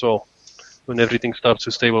cross-platform as well when everything starts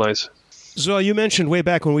to stabilize. Zoa, you mentioned way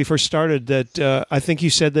back when we first started that I think you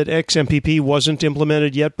said that XMPP wasn't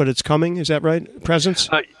implemented yet, but it's coming. Is that right? Presence?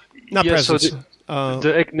 Not presence. So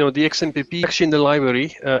the XMPP actually in the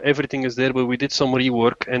library, everything is there, but we did some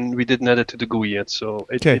rework and we didn't add it to the GUI yet. So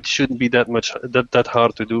it shouldn't be that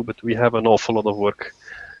hard to do, but we have an awful lot of work.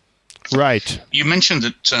 Right. You mentioned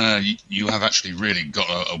that you have actually really got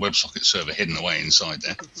a WebSocket server hidden away inside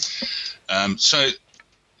there. So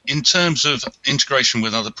in terms of integration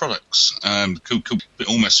with other products, could we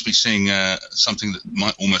almost be seeing something that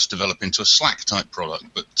might almost develop into a Slack type product,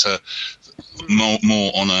 but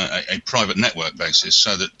more on a private network basis,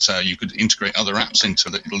 so that you could integrate other apps into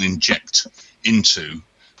that. It'll inject into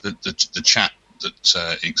the chat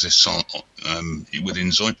that exists within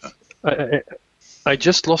Zoiper. I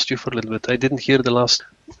just lost you for a little bit. I didn't hear the last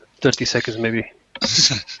 30 seconds, maybe.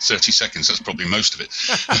 30 seconds, that's probably most of it.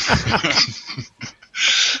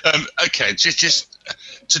 Okay, just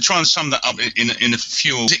to try and sum that up in a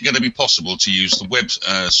few, is it going to be possible to use the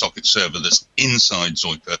WebSocket server that's inside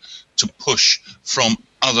Zoiper to push from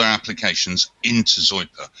other applications into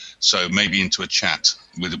Zoiper? So maybe into a chat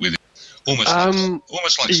with almost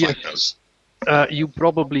like Slack does. You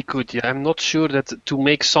probably could, yeah. I'm not sure that to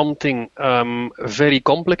make something very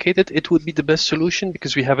complicated, it would be the best solution,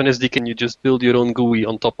 because we have an SDK and you just build your own GUI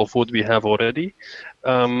on top of what we have already.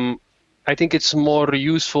 I think it's more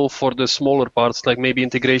useful for the smaller parts, like maybe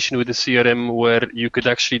integration with the CRM, where you could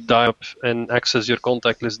actually dial up and access your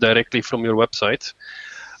contact list directly from your website.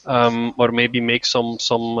 Or maybe make some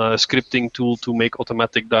scripting tool to make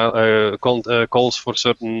automatic calls for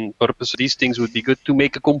certain purposes. These things would be good to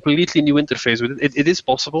make a completely new interface with it. It is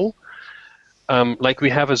possible. Like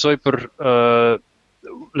we have a Zoiper,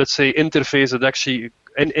 let's say, interface that actually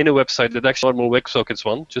in a website that actually normal WebSockets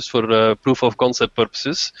one, just for proof of concept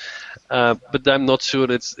purposes. But I'm not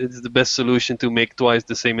sure it's the best solution to make twice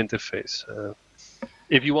the same interface.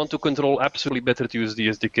 If you want to control, absolutely better to use the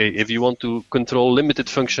SDK. If you want to control limited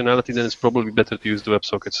functionality, then it's probably better to use the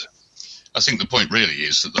WebSockets. I think the point really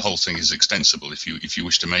is that the whole thing is extensible if you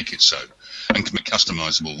wish to make it so, and can be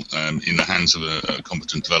customizable in the hands of a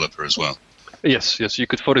competent developer as well. Yes. You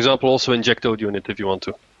could, for example, also inject audio in it if you want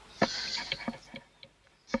to.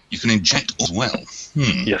 You can inject as well.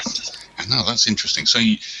 Yes. No, that's interesting. So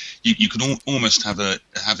you could almost have it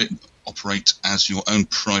operate as your own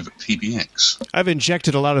private PBX. I've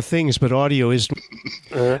injected a lot of things, but audio is.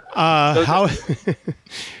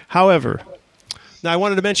 However, now I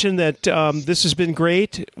wanted to mention that this has been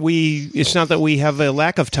great. It's not that we have a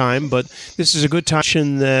lack of time, but this is a good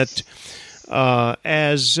time that.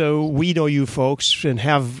 As we know you folks, and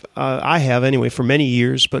I have anyway for many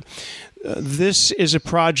years, but this is a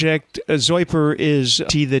project. Zoiper is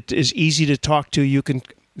that is easy to talk to.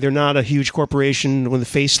 They're not a huge corporation with a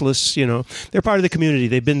faceless. They're part of the community.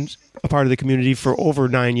 They've been a part of the community for over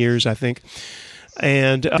 9 years, I think.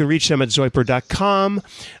 And you can reach them at zoiper.com.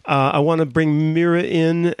 I want to bring Mira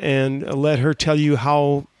in and let her tell you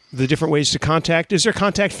how. The different ways to contact. Is there a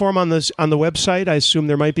contact form on the website? I assume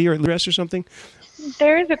there might be, or address or something?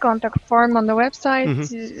 There is a contact form on the website.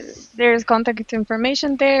 Mm-hmm. There's contact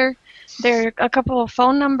information there. There are a couple of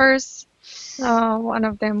phone numbers. One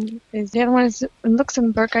of them is, the other one is in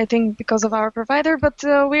Luxembourg, I think, because of our provider, but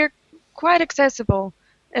we're quite accessible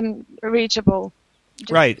and reachable.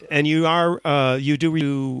 Right, and you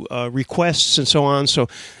do requests and so on, so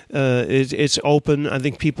it's open. I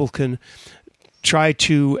think people can try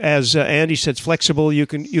to, as Andy said, it's flexible. You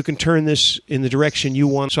can turn this in the direction you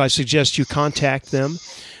want. So I suggest you contact them.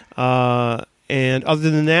 And other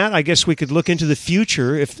than that, I guess we could look into the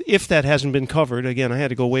future if that hasn't been covered. Again, I had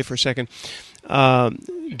to go away for a second.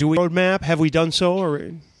 Do we roadmap? Have we done so, or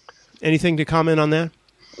anything to comment on that?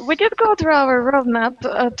 We did go through our roadmap.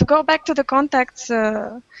 To go back to the contacts,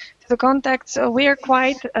 we are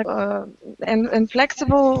quite and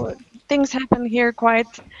flexible. Things happen here quite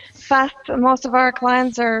fast. Most of our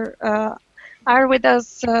clients are with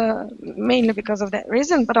us mainly because of that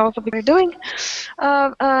reason, but also because we're doing.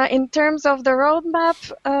 In terms of the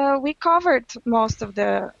roadmap, we covered most of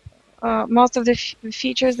the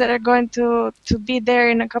features that are going to be there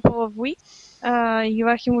in a couple of weeks.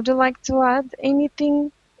 Joachim, would you like to add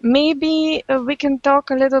anything? Maybe we can talk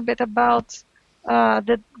a little bit about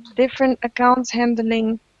the different accounts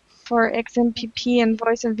handling for XMPP and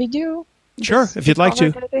voice and video. Sure, if you'd like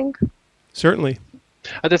to. I think. Certainly.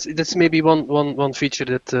 That's maybe one feature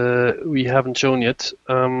that we haven't shown yet.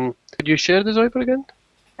 Could you share the Zoiper again?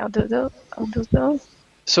 I'll do those.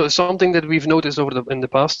 So something that we've noticed in the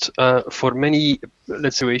past, for many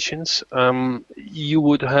situations, you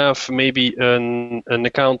would have maybe an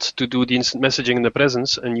account to do the instant messaging in the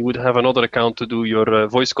presence, and you would have another account to do your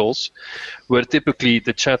voice calls, where typically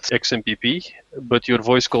the chat XMPP, but your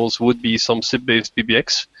voice calls would be some SIP-based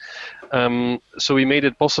PBX. So we made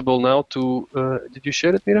it possible now to. Did you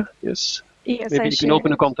share it, Mira? Yes. Yes, maybe you can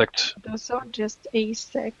open a contact. So just a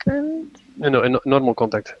second. No, a normal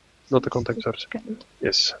contact. Not the contact source.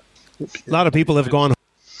 Yes. A lot of people have gone.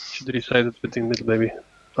 Should resize it within middle, maybe.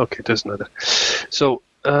 Okay, it doesn't matter. So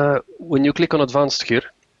when you click on advanced here,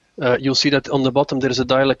 you'll see that on the bottom there is a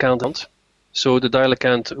dial account. So the dial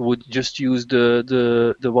account would just use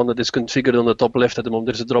the one that is configured on the top left at the moment.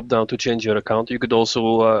 There's a drop down to change your account. You could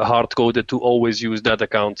also hard code it to always use that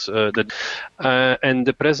account. And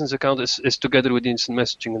the presence account is together with the instant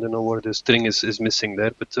messaging. I don't know where the string is missing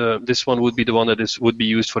there, but this one would be the one that would be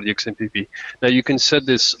used for the XMPP. Now you can set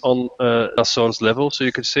this on a source level. So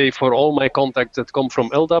you could say for all my contacts that come from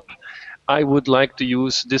LDAP, I would like to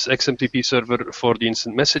use this XMPP server for the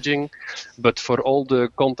instant messaging, but for all the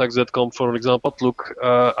contacts that come, for example, Outlook,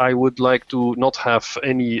 I would like to not have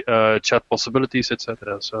any chat possibilities,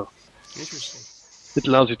 etc. So interesting. It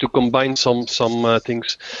allows you to combine some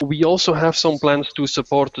things. We also have some plans to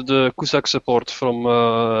support the Cusack support from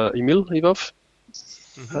Emil Ivov,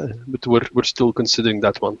 but we're still considering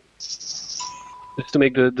that one. Just to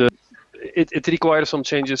make it requires some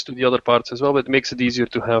changes to the other parts as well, but it makes it easier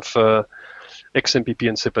to have XMPP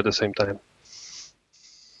and SIP at the same time.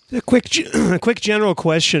 A quick general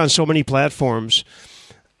question on so many platforms.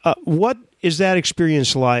 What is that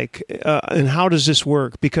experience like, and how does this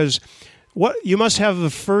work? Because you must have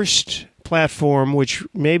the first platform, which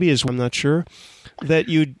maybe is, I'm not sure, that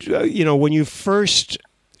when you first,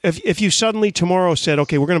 if you suddenly tomorrow said,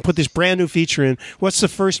 okay, we're going to put this brand new feature in, what's the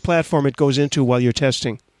first platform it goes into while you're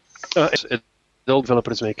testing? The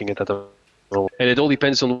developer is making it at the moment, and it all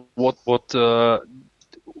depends on what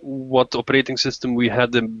operating system we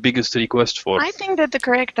had the biggest request for. I think that the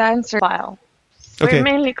correct answer is mobile. Okay. We're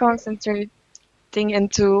mainly concentrating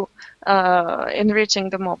into enriching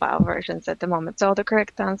the mobile versions at the moment. So the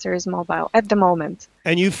correct answer is mobile at the moment.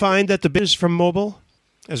 And you find that the bit is from mobile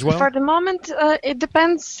as well? For the moment, it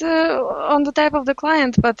depends on the type of the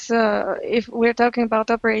client, but if we're talking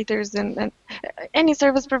about operators and any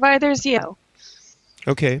service providers, yeah.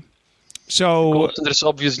 Okay. So there's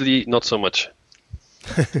obviously not so much.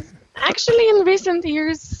 Actually, in recent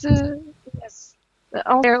years, yes,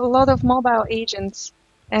 there are a lot of mobile agents,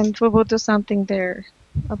 and we will do something there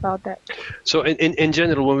about that. So in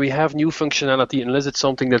general, when we have new functionality, unless it's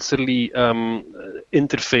something that's really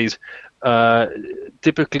interface,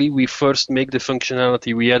 typically we first make the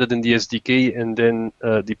functionality, we add it in the SDK, and then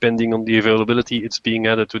depending on the availability, it's being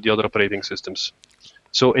added to the other operating systems.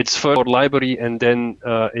 So it's first for library, and then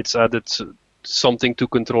it's added something to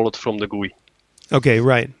control it from the GUI. Okay,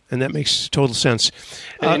 right, and that makes total sense.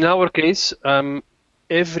 In our case,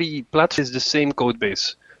 every platform is the same code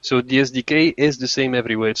base. So the SDK is the same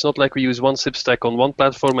everywhere. It's not like we use one SIP stack on one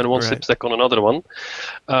platform and one SIP stack on another one.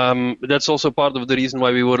 That's also part of the reason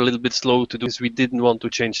why we were a little bit slow to do this. We didn't want to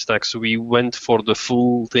change stacks. So we went for the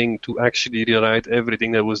full thing to actually rewrite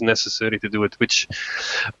everything that was necessary to do it, which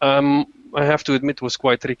I have to admit was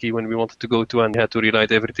quite tricky when we wanted to go to and had to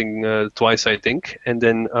rewrite everything twice, I think. And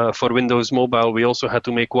then for Windows Mobile, we also had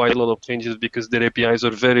to make quite a lot of changes because their APIs are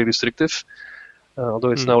very restrictive, although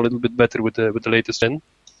it's now a little bit better with the latest 10.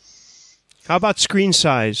 How about screen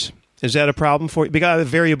size? Is that a problem for you? Because a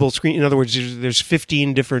variable screen, in other words, there's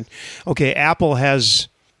 15 different. Okay, Apple has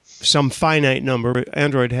some finite number.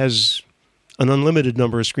 Android has an unlimited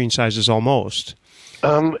number of screen sizes almost.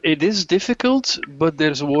 It is difficult, but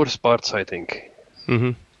there's worse parts, I think.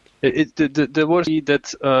 Mm-hmm. The worst is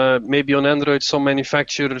that maybe on Android, some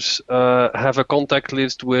manufacturers have a contact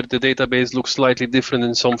list where the database looks slightly different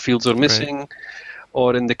and some fields are missing. Right.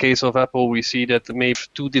 Or in the case of Apple, we see that maybe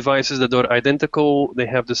two devices that are identical, they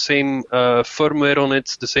have the same firmware on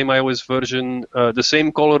it, the same iOS version, the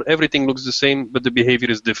same color, everything looks the same, but the behavior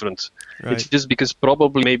is different. Right. It's just because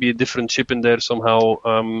probably maybe a different chip in there somehow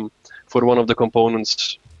for one of the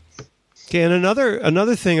components. Okay, and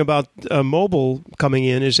another thing about mobile coming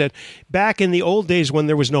in is that back in the old days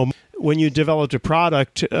when you developed a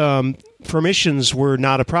product, permissions were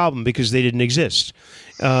not a problem because they didn't exist.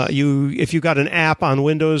 If you got an app on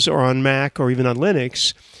Windows or on Mac or even on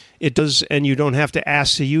Linux, it does, and you don't have to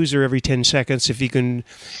ask the user every 10 seconds if you can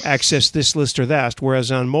access this list or that.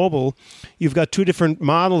 Whereas on mobile, you've got two different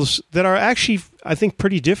models that are actually, I think,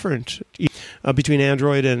 pretty different. between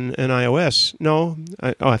Android and iOS. No?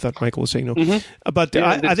 I thought Michael was saying no. Mm-hmm. But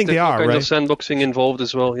I think they are, right? There's sandboxing involved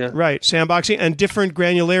as well, yeah. Right, sandboxing and different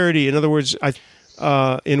granularity. In other words,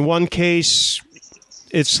 in one case,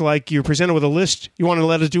 it's like you're presented with a list. You want to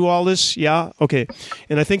let us do all this? Yeah? Okay.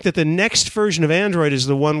 And I think that the next version of Android is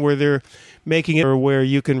the one where they're making it or where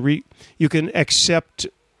you can accept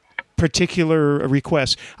particular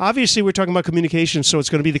requests. Obviously, we're talking about communication, so it's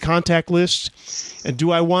going to be the contact list. And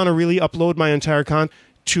do I want to really upload my entire content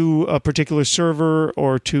to a particular server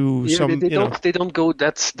or to some? They don't go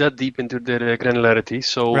that deep into their granularity.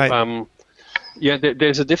 So, right.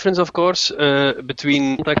 There's a difference, of course,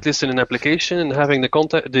 between contact list in an application and having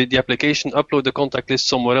the application upload the contact list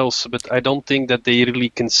somewhere else. But I don't think that they really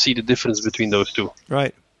can see the difference between those two.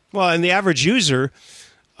 Right. Well, and the average user,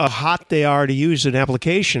 how hot they are to use an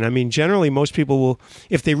application. I mean, generally, most people will,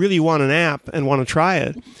 if they really want an app and want to try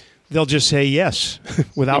it, they'll just say yes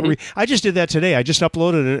without. I just did that today. I just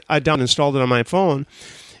uploaded it. I installed it on my phone,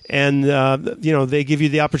 and they give you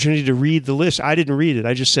the opportunity to read the list. I didn't read it.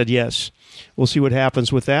 I just said yes. We'll see what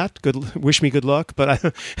happens with that. Wish me good luck.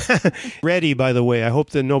 But ready, by the way. I hope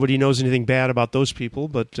that nobody knows anything bad about those people.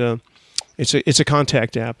 But it's a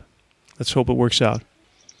contact app. Let's hope it works out.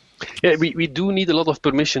 Yeah, we do need a lot of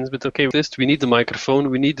permissions, but okay, we need the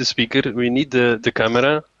microphone, we need the speaker, we need the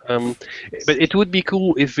camera. But it would be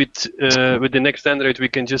cool if with the next Android we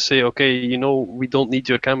can just say, okay, we don't need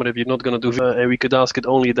your camera if you're not going to do and we could ask it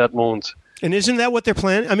only at that moment. And isn't that what they're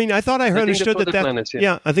planning? I mean, I thought I understood that.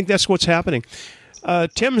 Yeah, I think that's what's happening.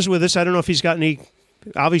 Tim's with us. I don't know if he's got any.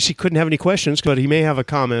 Obviously, couldn't have any questions, but he may have a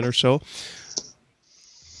comment or so.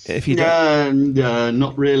 If he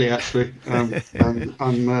not really, actually. I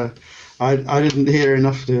didn't hear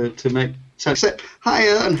enough to make sense.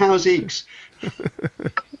 Hiya, and how's Eeks?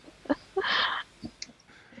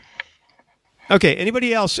 Okay,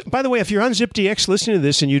 anybody else? By the way, if you're on ZipDX listening to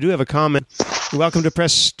this and you do have a comment, you're welcome to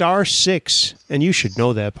press *6, and you should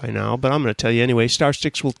know that by now, but I'm going to tell you anyway.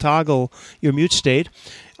 *6 will toggle your mute state.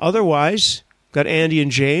 Otherwise, got Andy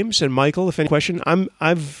and James and Michael. If any question,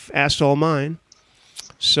 I've asked all mine.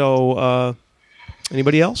 So,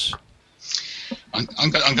 anybody else?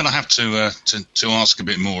 I'm going to have to ask a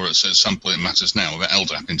bit more at some point. It matters now about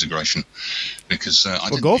LDAP integration because I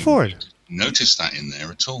didn't go for it. Notice that in there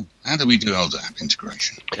at all. How do we do LDAP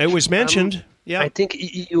integration? It was mentioned. I think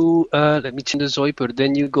you let me change the Zoiper.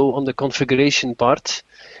 Then you go on the configuration part,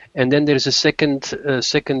 and then there's a second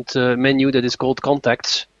menu that is called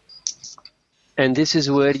contacts. And this is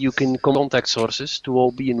where you can contact sources to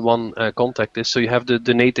all be in one contact list. So you have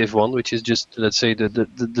the native one, which is just, let's say, the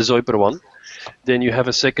Zoiper one. Then you have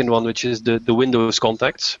a second one, which is the Windows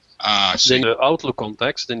contacts. Then the Outlook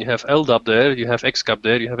contacts. Then you have LDAP there, you have XCAP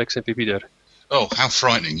there, you have XMPP there. Oh, how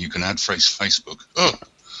frightening. You can add Facebook. Oh.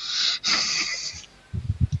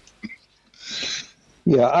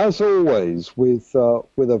 Yeah, as always, with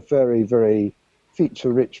a very, very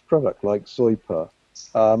feature-rich product like Zoiper,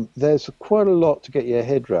 there's quite a lot to get your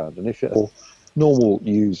head around, and if you're a normal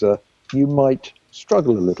user, you might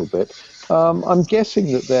struggle a little bit. I'm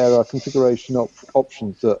guessing that there are configuration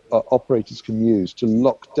options that operators can use to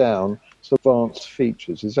lock down some advanced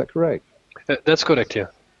features. Is that correct? That's correct, yeah.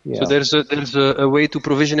 So there's a way to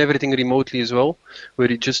provision everything remotely as well, where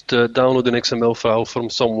you just download an XML file from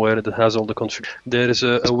somewhere that has all the config. There is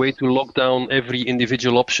a way to lock down every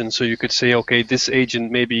individual option. So you could say, okay, this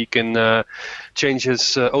agent maybe can change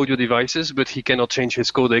his audio devices, but he cannot change his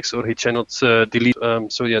codecs or he cannot delete.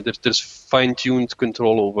 There's fine-tuned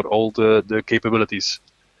control over all the capabilities.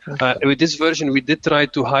 With this version, we did try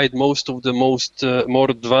to hide most of the more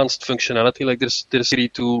advanced functionality. Like there's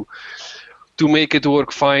to make it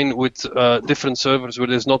work fine with different servers where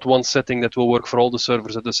there's not one setting that will work for all the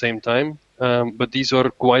servers at the same time. But these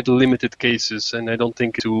are quite limited cases, and I don't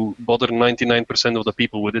think to bother 99% of the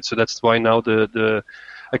people with it. So that's why now the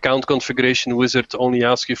account configuration wizard only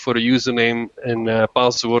asks you for a username and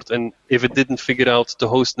password, and if it didn't figure out the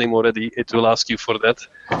host name already, it will ask you for that.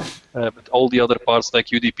 But all the other parts like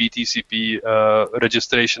UDP, TCP,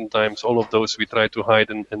 registration times, all of those we try to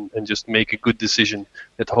hide and just make a good decision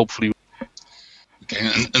that hopefully. Okay,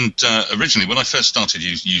 and originally when I first started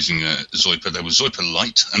using Zoiper, there was Zoiper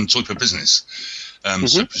Lite and Zoiper Business.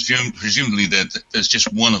 So presumably there's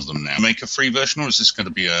just one of them now. Make a free version, or is this going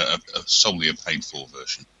to be solely a paid-for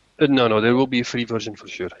version? No, there will be a free version for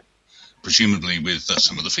sure. Presumably with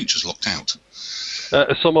some of the features locked out.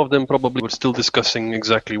 Some of them probably we're still discussing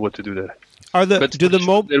exactly what to do there. There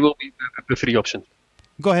will be a free option.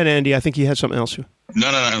 Go ahead, Andy. I think you had something else. No,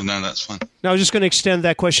 that's fine. Now, I was just going to extend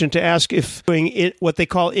that question to ask if doing what they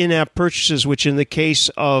call in-app purchases, which in the case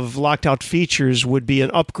of locked-out features would be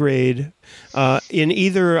an upgrade, in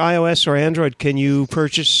either iOS or Android, can you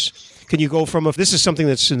go from this is something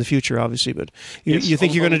that's in the future, obviously, but you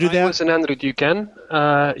think you're going to do that? iOS and Android, you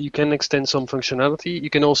can extend some functionality. You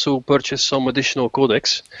can also purchase some additional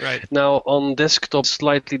codecs. Right. Now on desktop,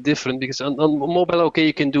 slightly different because on mobile, okay,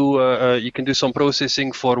 you can do some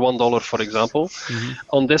processing for $1, for example. Mm-hmm.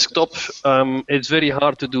 On desktop, it's very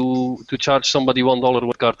hard to charge somebody $1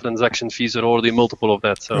 with card transaction fees or already multiple of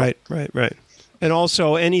that. So. Right. And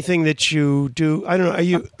also, anything that you do, I don't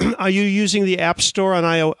know. Are you using the App Store on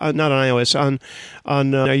not on iOS?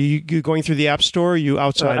 Are you going through the App Store? Or are you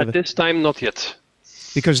outside of it? At this time, not yet.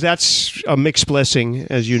 Because that's a mixed blessing,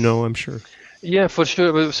 as you know, I'm sure. Yeah, for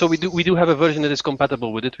sure. So we do have a version that is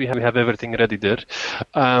compatible with it. We have everything ready there.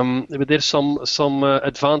 But there's some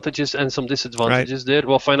advantages and some disadvantages there.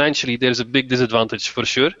 Well, financially, there's a big disadvantage for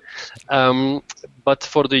sure. But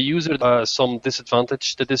for the user, some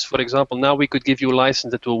disadvantage. That is, for example, now we could give you a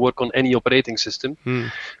license that will work on any operating system.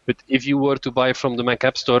 But if you were to buy from the Mac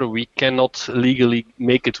App Store, we cannot legally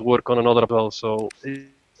make it work on another as well. So.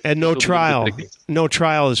 And no trial. No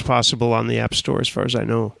trial is possible on the App Store, as far as I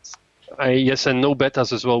know. Yes, and no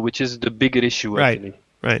betas as well, which is the bigger issue, actually.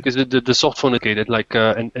 Right. Because the soft phone indicated, like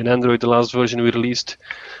in Android, the last version we released,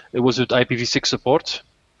 it was with IPv6 support.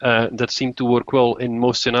 That seemed to work well in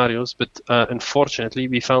most scenarios, but unfortunately,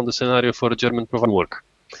 we found a scenario for a German provider work.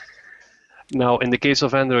 Now, in the case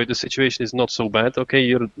of Android, the situation is not so bad. Okay,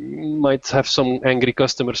 you might have some angry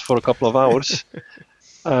customers for a couple of hours.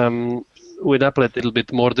 With Apple, it's a little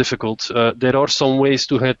bit more difficult. There are some ways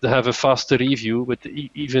to have a faster review, but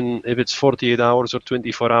even if it's 48 hours or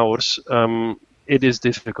 24 hours, it is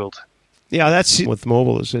difficult. Yeah, that's with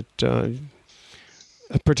mobile, is it?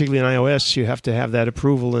 Particularly in iOS, you have to have that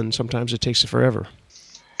approval, and sometimes it takes forever.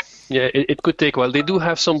 Yeah, it could take a while. They do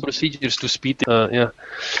have some procedures to speed.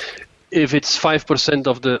 If it's 5%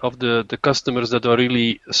 of the customers that are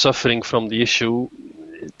really suffering from the issue,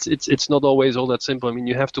 it's not always all that simple. I mean,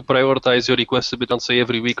 you have to prioritize your requests a bit and say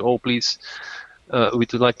every week, oh, please,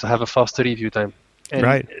 we'd like to have a faster review time. And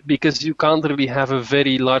right. Because you can't really have a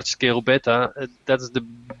very large-scale beta, that's the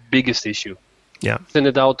biggest issue. Yeah. Send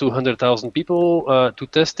it out to 100,000 people to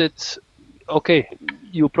test it. Okay,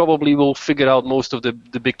 you probably will figure out most of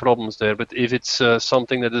the big problems there. But if it's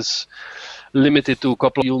something that is limited to a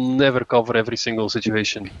couple, you'll never cover every single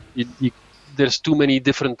situation. There's too many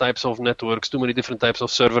different types of networks, too many different types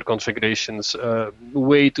of server configurations,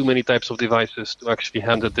 way too many types of devices to actually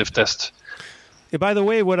handle the test. Yeah, by the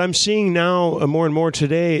way, what I'm seeing now more and more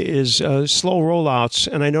today is slow rollouts,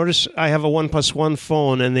 and I notice I have a 1+1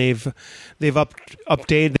 phone, and they've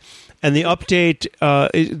updated, and the update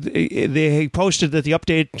they posted that the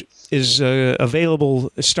update is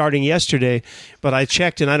available starting yesterday, but I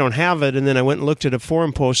checked and I don't have it, and then I went and looked at a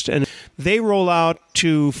forum post, and they roll out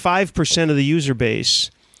to 5% of the user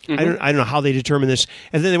base. Mm-hmm. I don't know how they determine this,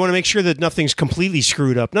 and then they want to make sure that nothing's completely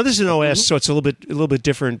screwed up. Now this is an OS, so it's a little bit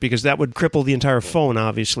different because that would cripple the entire phone.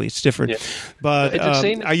 Obviously, it's different. Yeah. But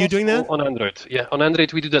are you doing that on Android? Yeah, on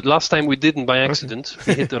Android we do that. Last time we didn't by accident.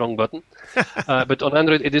 We hit the wrong button. But on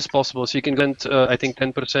Android it is possible. So you can rent, I think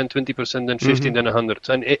 10%, 20%, then 15, then 100.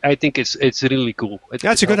 And I think it's really cool.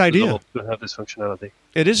 That's a good idea to have this functionality.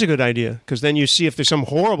 It is a good idea because then you see if there's some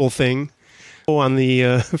horrible thing on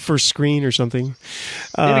the first screen or something.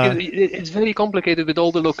 Because it's very complicated with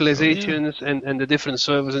all the localizations and the different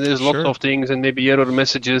servers, and there's lots of things and maybe error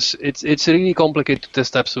messages. It's really complicated to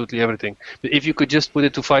test absolutely everything. But if you could just put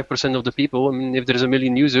it to 5% of the people, I mean, if there's 1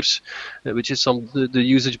 million users, which is the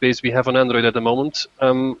usage base we have on Android at the moment,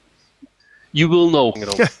 you will know.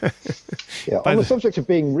 Yeah. On the subject of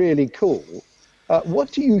being really cool,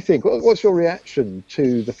 what do you think? What's your reaction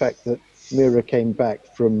to the fact that Mira came back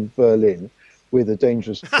from Berlin with a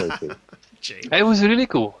dangerous trophy? It was really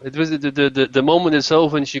cool. It was the moment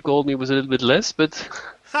itself when she called me was a little bit less, but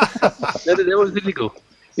that was really cool.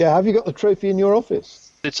 Yeah, have you got the trophy in your office?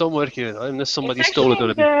 It's somewhere here, unless somebody stole it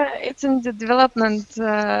already. It's in the development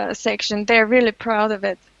section. They're really proud of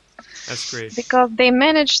it. That's great. Because they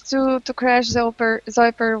managed to crash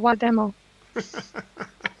Zoiper 1 demo.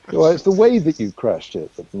 Well, it's the way that you crashed it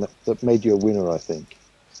that made you a winner, I think.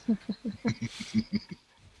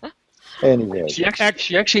 Anyway, she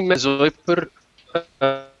actually met Zoiper,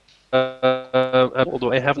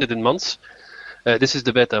 although I haven't it in months. This is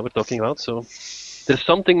the beta we're talking about, so There's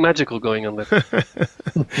something magical going on there.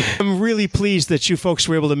 I'm really pleased that you folks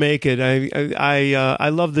were able to make it. I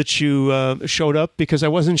love that you showed up because I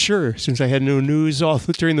wasn't sure since I had no news all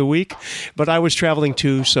during the week, but I was traveling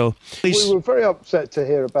too. So we were very upset to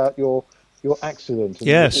hear about your accident. And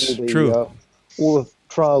yes, true. All the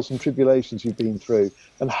trials and tribulations you've been through,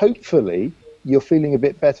 and hopefully you're feeling a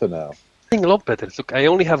bit better now. Feeling a lot better. Look, I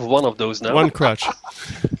only have one of those now. One crutch.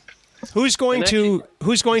 Who's going to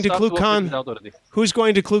ClueCon? Who's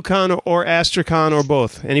going to ClueCon or AstraCon or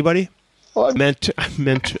both? Anybody? I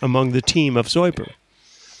meant among the team of Zoiper.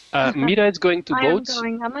 Mira is going to both.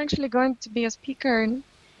 I'm actually going to be a speaker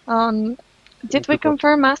on. Did we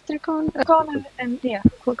confirm AstraCon? And yeah,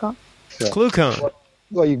 ClueCon. Yeah. ClueCon.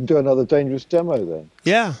 Well, you can do another dangerous demo then.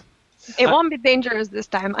 Yeah. It won't be dangerous this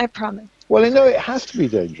time, I promise. Well, no, it has to be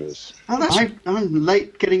dangerous. I'm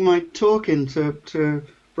late getting my talk in to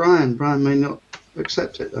Brian. Brian may not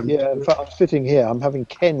accept it. Yeah, in fact, I'm sitting here. I'm having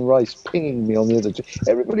Ken Rice pinging me on the other.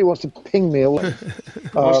 Everybody wants to ping me away.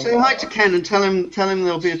 Well, say hi to Ken and tell him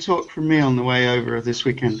there'll be a talk from me on the way over this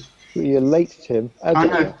weekend. You're late, Tim. I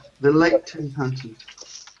know, the late Tim Hunton.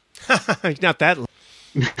 Not that late.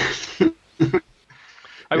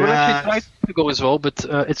 I will actually try to go as well, but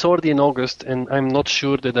it's already in August, and I'm not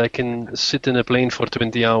sure that I can sit in a plane for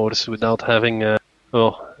 20 hours without having an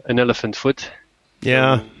elephant foot.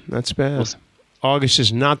 Yeah, that's bad. August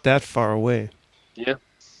is not that far away. Yeah.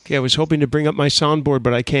 Okay, I was hoping to bring up my soundboard,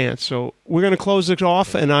 but I can't. So we're going to close it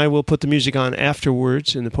off, and I will put the music on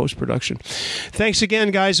afterwards in the post-production. Thanks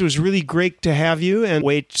again, guys. It was really great to have you, and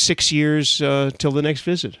wait 6 years till the next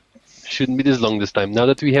visit. Shouldn't be this long this time. Now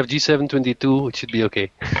that we have G722, it should be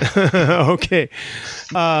okay. Okay.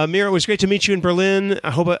 Mira, it was great to meet you in Berlin.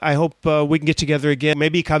 I hope we can get together again.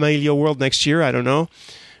 Maybe Camellia World next year. I don't know.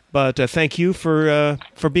 But thank you for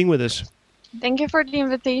being with us. Thank you for the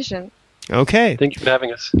invitation. Okay. Thank you for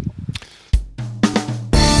having us.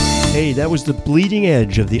 Hey, that was the bleeding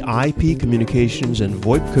edge of the IP communications and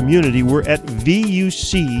VoIP community. We're at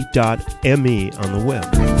vuc.me on the web.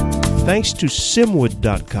 Thanks to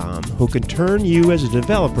Simwood.com, who can turn you as a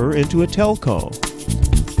developer into a telco.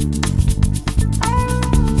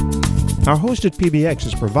 Our host at PBX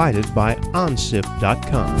is provided by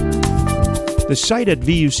onsip.com. The site at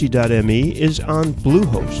vuc.me is on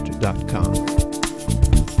bluehost.com.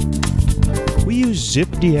 We use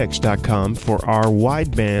zipdx.com for our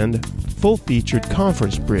wideband, full-featured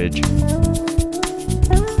conference bridge.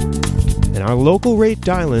 And our local rate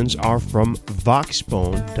dial-ins are from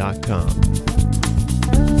voxbone.com.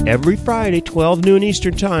 Every Friday, 12 noon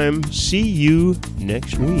Eastern Time. See you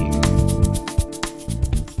next week.